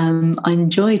years. I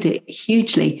enjoyed it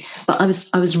hugely, but I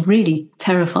was really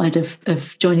terrified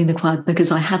of joining the choir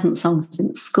because I hadn't sung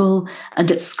since school,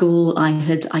 and at school I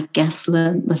had, I guess,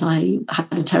 learned that I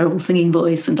had a terrible singing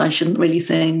voice and I shouldn't really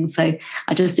sing, so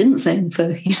I just didn't sing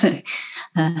for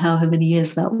however many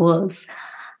years that was.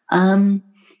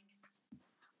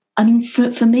 I mean,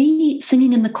 for me,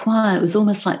 singing in the choir was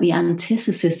almost like the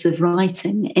antithesis of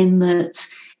writing, in that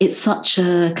it's such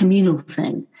a communal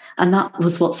thing. And that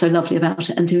was what's so lovely about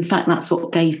it. And in fact, that's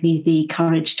what gave me the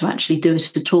courage to actually do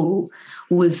it at all,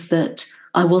 was that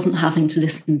I wasn't having to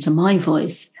listen to my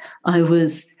voice. I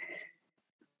was,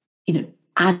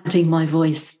 adding my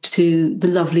voice to the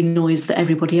lovely noise that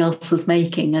everybody else was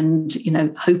making, and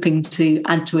hoping to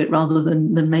add to it rather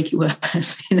than make it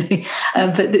worse.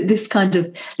 But this kind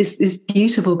of this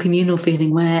beautiful communal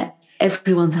feeling where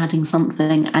everyone's adding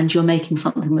something and you're making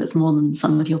something that's more than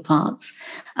some of your parts,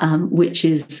 which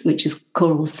is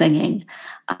choral singing,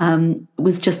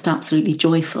 was just absolutely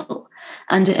joyful,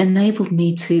 and it enabled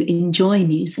me to enjoy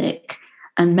music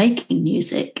and making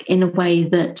music in a way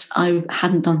that I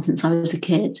hadn't done since I was a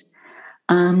kid.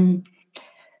 And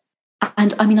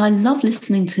I mean, I love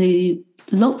listening to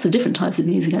lots of different types of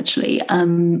music, actually,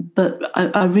 but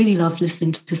I really love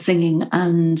listening to singing.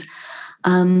 And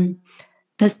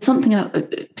there's something about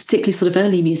particularly sort of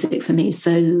early music for me.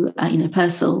 So,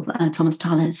 Purcell, Thomas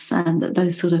Tallis, and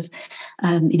those sort of,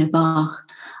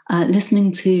 Bach,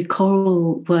 listening to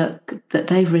choral work that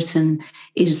they've written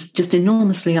is just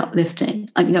enormously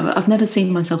uplifting. I've never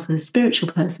seen myself as a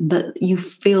spiritual person, but you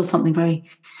feel something very,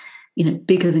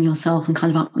 bigger than yourself and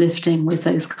kind of uplifting with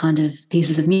those kind of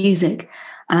pieces of music.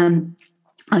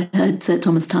 I heard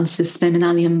Thomas Tallis'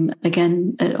 Speminalium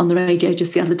again on the radio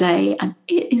just the other day, and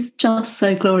it is just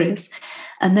so glorious.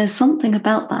 And there's something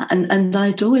about that. And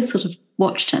I'd always sort of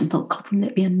watched it and thought, God,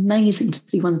 wouldn't it be amazing to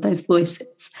be one of those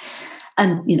voices?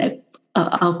 And,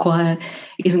 our choir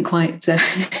isn't quite doing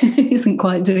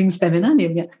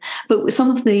Speminalium yet. But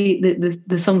some of the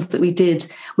songs that we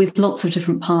did with lots of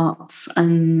different parts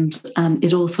and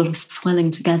it all sort of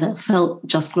swelling together felt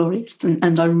just glorious.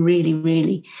 And I really,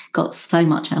 really got so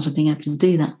much out of being able to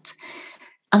do that.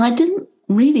 And I didn't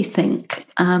really think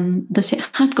that it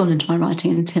had gone into my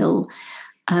writing until,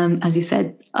 as you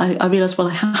said, I realised, well,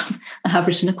 I have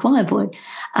written a choir boy.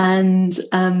 And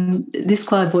this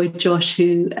choir boy, Josh,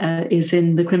 who is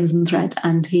in the Crimson Thread,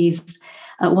 and he's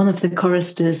one of the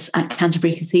choristers at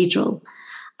Canterbury Cathedral.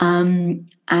 And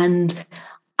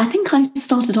I think I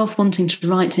started off wanting to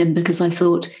write him because I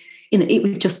thought, it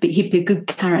would just be, he'd be a good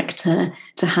character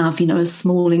to have, a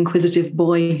small inquisitive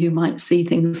boy who might see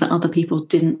things that other people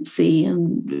didn't see.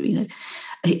 And,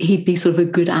 he'd be sort of a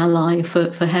good ally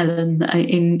for Helen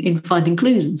in finding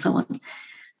clues and so on.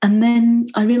 And then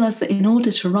I realised that in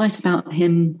order to write about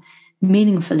him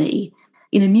meaningfully,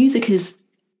 music is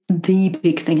the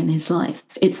big thing in his life.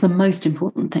 It's the most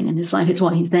important thing in his life. It's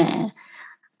why he's there.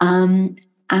 And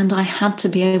I had to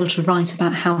be able to write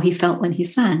about how he felt when he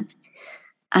sang.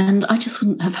 And I just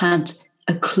wouldn't have had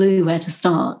a clue where to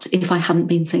start if I hadn't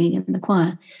been singing in the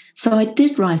choir. So I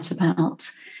did write about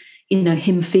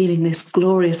him feeling this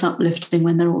glorious uplifting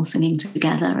when they're all singing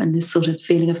together and this sort of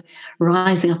feeling of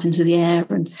rising up into the air.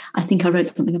 And I think I wrote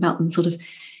something about them sort of,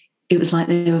 it was like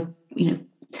they were,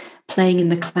 playing in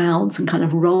the clouds and kind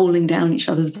of rolling down each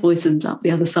other's voices up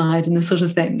the other side and this sort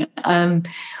of thing,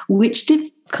 which did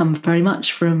come very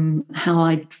much from how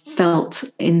I felt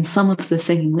in some of the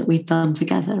singing that we'd done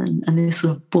together and this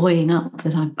sort of buoying up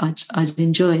that I'd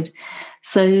enjoyed.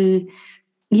 So,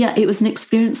 yeah, it was an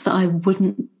experience that I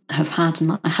wouldn't have had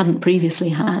and I hadn't previously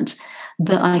had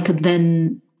that I could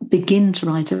then begin to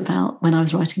write about when I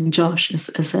was writing Josh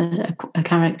as a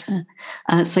character.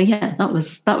 So yeah, that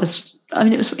was. I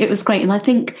mean, it was great, and I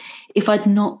think if I'd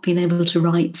not been able to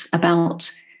write about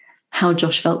how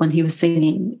Josh felt when he was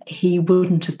singing, he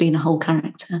wouldn't have been a whole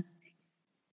character.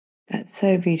 That's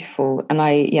so beautiful. And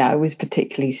I was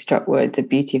particularly struck with the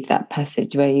beauty of that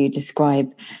passage where you describe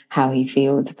how he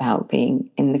feels about being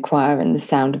in the choir and the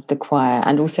sound of the choir,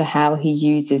 and also how he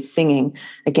uses singing.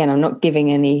 Again, I'm not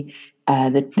giving any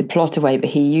the plot away, but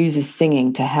he uses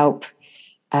singing to help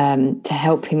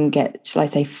him get, shall I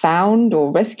say, found or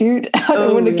rescued? I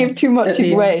don't want to give too much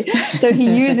away. So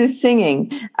he uses singing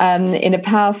in a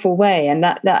powerful way. And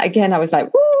that again, I was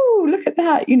like, woo, look at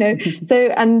that, So,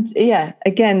 and yeah,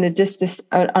 again, just this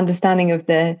understanding of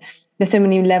there's so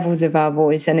many levels of our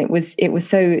voice. And it was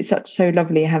so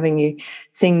lovely having you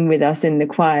sing with us in the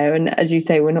choir. And as you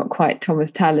say, we're not quite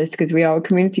Thomas Tallis because we are a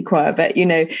community choir, but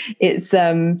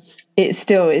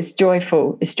it's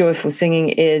joyful. It's joyful. Singing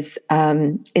is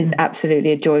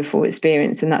absolutely a joyful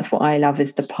experience. And that's what I love,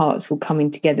 is the parts all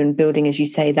coming together and building, as you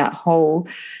say, that whole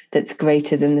that's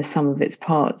greater than the sum of its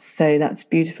parts. So that's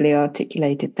beautifully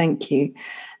articulated. Thank you.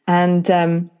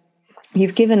 And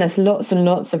you've given us lots and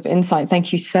lots of insight.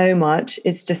 Thank you so much.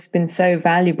 It's just been so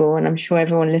valuable, and I'm sure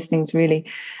everyone listening's really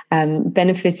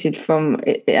benefited from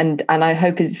it, and I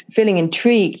hope is feeling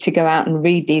intrigued to go out and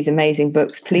read these amazing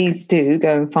books. Please do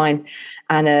go and find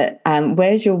Anna.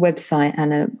 Where's your website,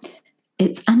 Anna?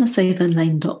 It's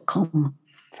annasavernlane.com.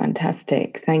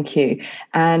 Fantastic. Thank you.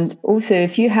 And also,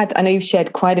 I know you've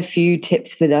shared quite a few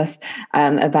tips with us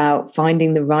about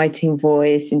finding the writing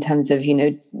voice in terms of,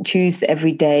 choose the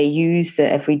everyday, use the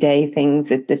everyday things,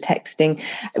 the texting.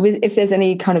 If there's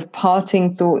any kind of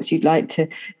parting thoughts you'd like to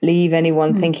leave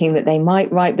anyone thinking that they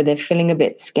might write, but they're feeling a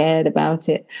bit scared about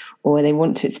it, or they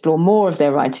want to explore more of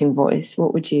their writing voice,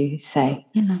 what would you say?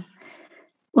 Yeah.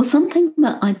 Well, something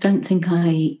that I don't think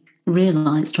I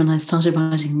realised when I started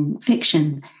writing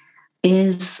fiction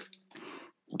is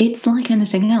it's like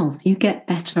anything else. You get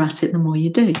better at it the more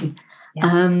you do.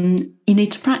 Yeah. You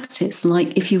need to practice.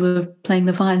 Like if you were playing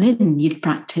the violin, you'd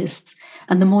practice.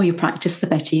 And the more you practice, the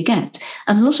better you get.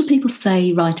 And a lot of people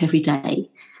say write every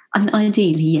day. I mean,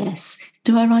 ideally, yes.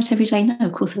 Do I write every day? No,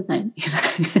 of course I don't.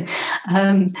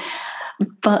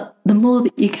 But the more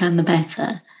that you can, the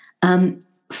better.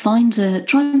 try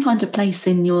and find a place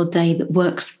in your day that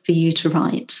works for you to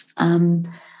write.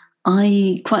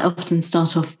 I quite often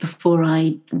start off before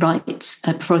I write,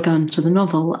 before I go into the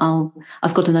novel.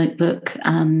 I've got a notebook,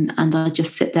 and I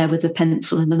just sit there with a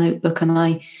pencil and a notebook, and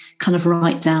I kind of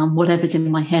write down whatever's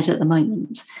in my head at the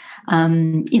moment,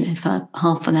 for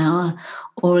half an hour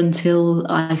or until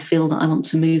I feel that I want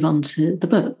to move on to the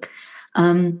book.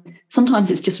 Sometimes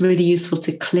it's just really useful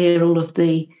to clear all of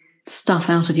the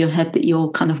stuff out of your head that you're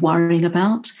kind of worrying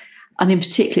about. I mean,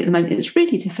 particularly at the moment, it's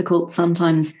really difficult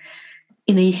sometimes.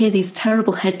 You hear these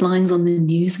terrible headlines on the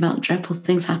news about dreadful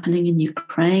things happening in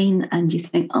Ukraine, and you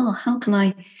think, oh, how can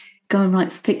I go and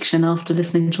write fiction after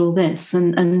listening to all this?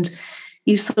 And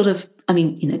you sort of,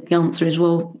 the answer is,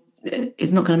 well,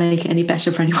 it's not going to make it any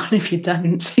better for anyone if you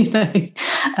don't,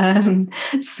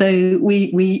 So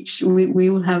we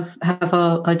all have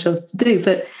our jobs to do.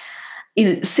 But,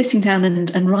 sitting down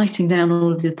and writing down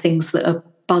all of the things that are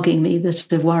bugging me,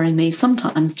 that are worrying me,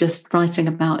 sometimes just writing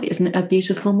about, isn't it a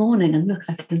beautiful morning? And look,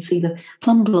 I can see the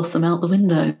plum blossom out the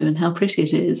window and how pretty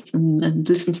it is, and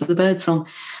listen to the bird song.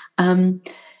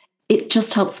 It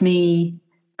just helps me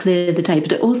clear the day,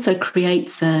 but it also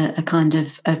creates a kind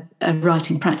of a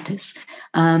writing practice.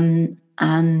 And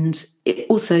it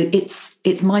also,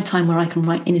 it's my time where I can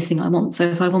write anything I want. So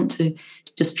if I want to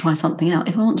just try something out,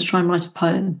 if I want to try and write a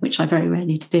poem, which I very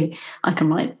rarely do, I can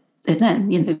write it then.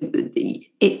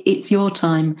 It's your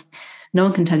time. No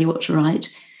one can tell you what to write.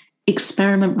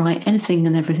 Experiment, write anything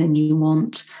and everything you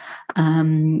want,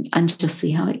 and just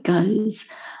see how it goes.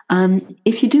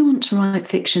 If you do want to write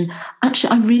fiction,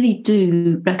 actually, I really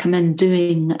do recommend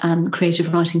doing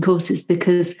creative writing courses,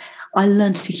 because I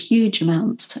learned a huge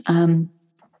amount,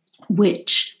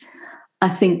 which I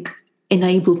think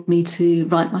enabled me to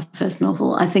write my first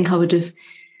novel. I think I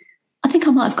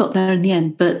might have got there in the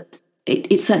end, but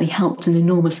it certainly helped an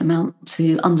enormous amount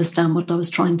to understand what I was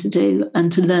trying to do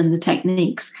and to learn the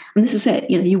techniques. And this is it,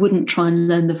 you wouldn't try and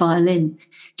learn the violin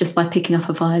just by picking up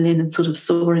a violin and sort of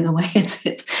sawing away at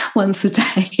it once a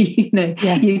day.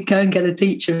 You'd go and get a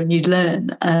teacher and you'd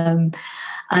learn.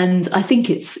 And I think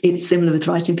it's similar with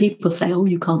writing. People say, oh,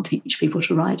 you can't teach people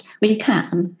to write. Well, you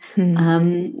can.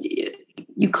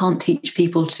 You can't teach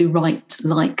people to write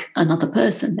like another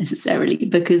person necessarily,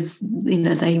 because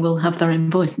they will have their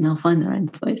own voice and they'll find their own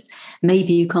voice.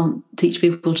 Maybe you can't teach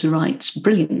people to write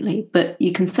brilliantly, but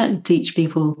you can certainly teach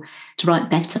people to write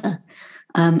better.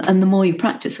 And the more you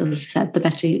practice, as I said, the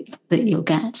better that you'll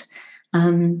get.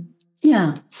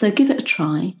 So give it a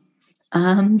try.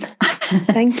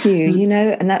 Thank you.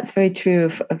 And that's very true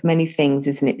of many things,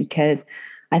 isn't it? Because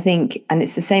I think, and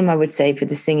it's the same I would say for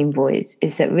the singing voice,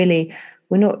 is that really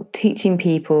we're not teaching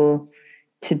people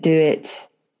to do it,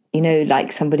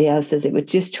 like somebody else does it. We're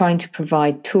just trying to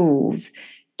provide tools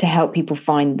to help people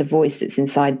find the voice that's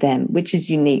inside them, which is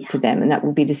unique to them. And that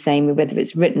will be the same whether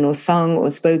it's written or sung or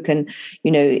spoken.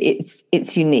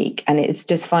 It's unique. And it's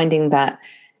just finding that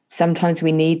sometimes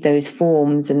we need those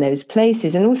forms and those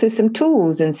places, and also some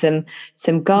tools and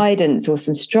some guidance or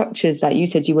some structures. Like you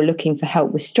said, you were looking for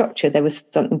help with structure. There was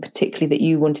something particularly that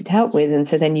you wanted help with. And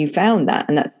so then you found that,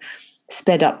 and that's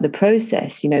sped up the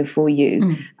process, for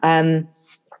you. So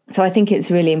I think it's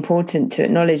really important to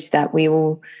acknowledge that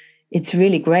it's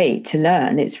really great to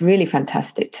learn. It's really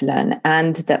fantastic to learn.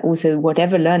 And that also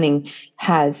whatever learning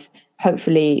has,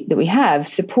 hopefully that we have,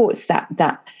 supports that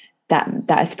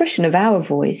expression of our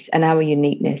voice and our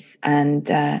uniqueness. And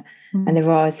there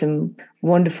are some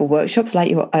wonderful workshops like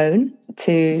your own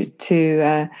to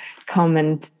come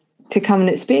and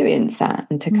experience that,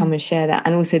 and to come and share that,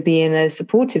 and also be in a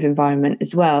supportive environment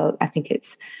as well. I think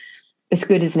it's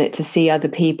good, isn't it, to see other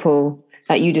people,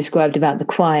 like you described about the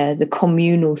choir, the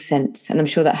communal sense. And I'm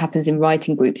sure that happens in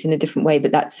writing groups in a different way,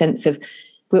 but that sense of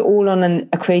we're all on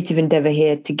a creative endeavor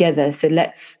here together. So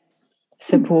let's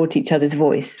support each other's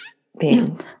voice.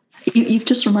 You've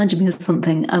just reminded me of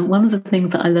something. One of the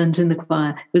things that I learned in the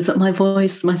choir was that my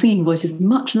singing voice is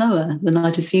much lower than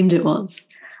I'd assumed it was.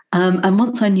 And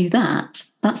once I knew that,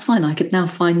 that's fine. I could now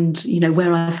find,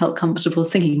 where I felt comfortable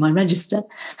singing my register.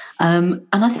 And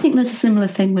I think there's a similar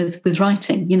thing with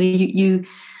writing.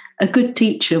 A good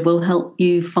teacher will help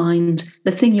you find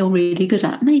the thing you're really good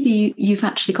at. Maybe you've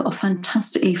actually got a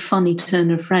fantastically funny turn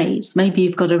of phrase. Maybe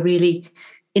you've got a really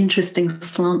interesting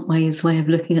slantways way of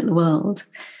looking at the world.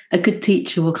 A good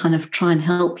teacher will kind of try and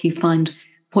help you find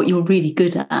what you're really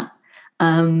good at,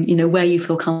 where you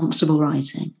feel comfortable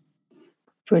writing.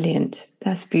 Brilliant.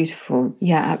 That's beautiful.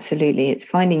 Yeah, absolutely. It's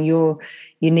finding your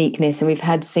uniqueness. And we've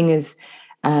had singers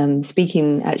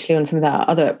speaking actually on some of our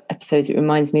other episodes, it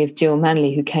reminds me of Jill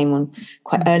Manley, who came on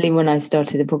quite early when I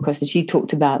started the podcast, and she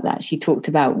talked about that. She talked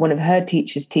about one of her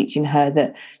teachers teaching her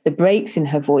that the breaks in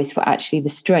her voice were actually the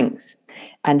strengths.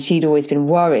 And she'd always been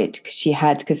worried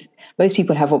because most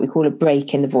people have what we call a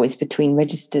break in the voice between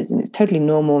registers, and it's totally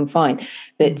normal and fine,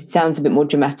 but it sounds a bit more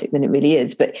dramatic than it really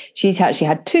is. But she's actually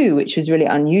had two, which was really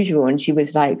unusual. And she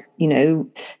was like,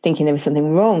 thinking there was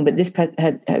something wrong. But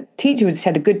her teacher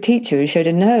had a good teacher who showed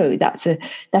her, no, that's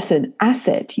an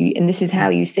asset. And this is how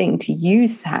you sing, to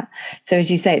use that. So as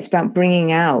you say, it's about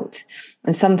bringing out.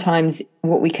 And sometimes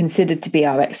what we consider to be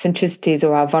our eccentricities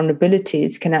or our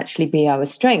vulnerabilities can actually be our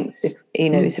strengths,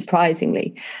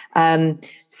 surprisingly.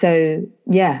 So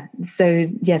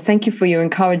thank you for your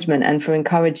encouragement and for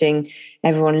encouraging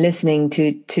everyone listening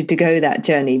to go that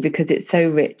journey, because it's so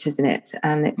rich, isn't it?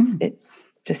 And it's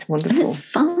just wonderful. And it's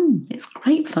fun. It's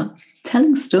great fun.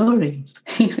 Telling stories.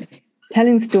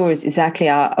 Telling stories, exactly.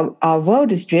 Our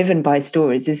world is driven by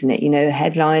stories, isn't it?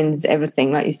 Headlines,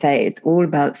 everything, like you say, it's all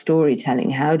about storytelling.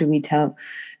 How do we tell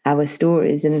our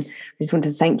stories? And I just want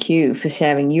to thank you for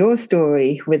sharing your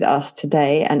story with us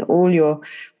today, and all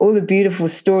the beautiful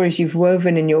stories you've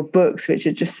woven in your books, which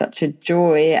are just such a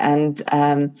joy and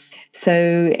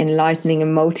so enlightening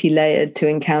and multi-layered to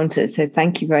encounter. So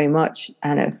thank you very much,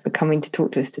 Anna, for coming to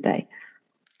talk to us today.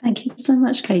 Thank you so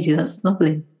much, Katie. That's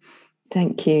lovely.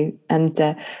 Thank you. And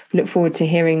look forward to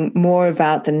hearing more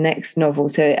about the next novel.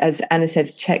 So as Anna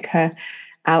said, check her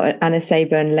out at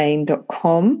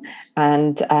annasaburnlane.com.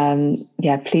 And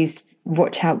please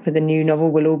watch out for the new novel.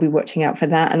 We'll all be watching out for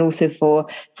that, and also for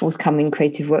forthcoming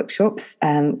creative workshops,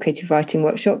 creative writing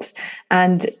workshops.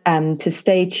 And to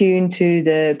stay tuned to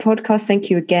the podcast,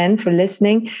 thank you again for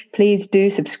listening. Please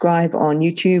do subscribe on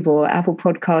YouTube or Apple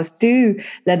Podcasts. Do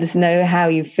let us know how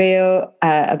you feel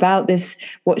about this.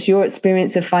 What's your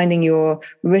experience of finding your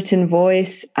written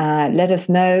voice? Let us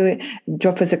know.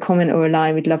 Drop us a comment or a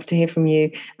line. We'd love to hear from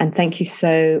you. And thank you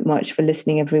so much for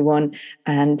listening, everyone.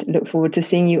 And look forward to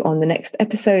seeing you on the next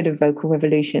episode of Vocal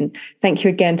Revolution. Thank you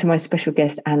again to my special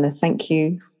guest, Anna. Thank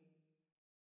you.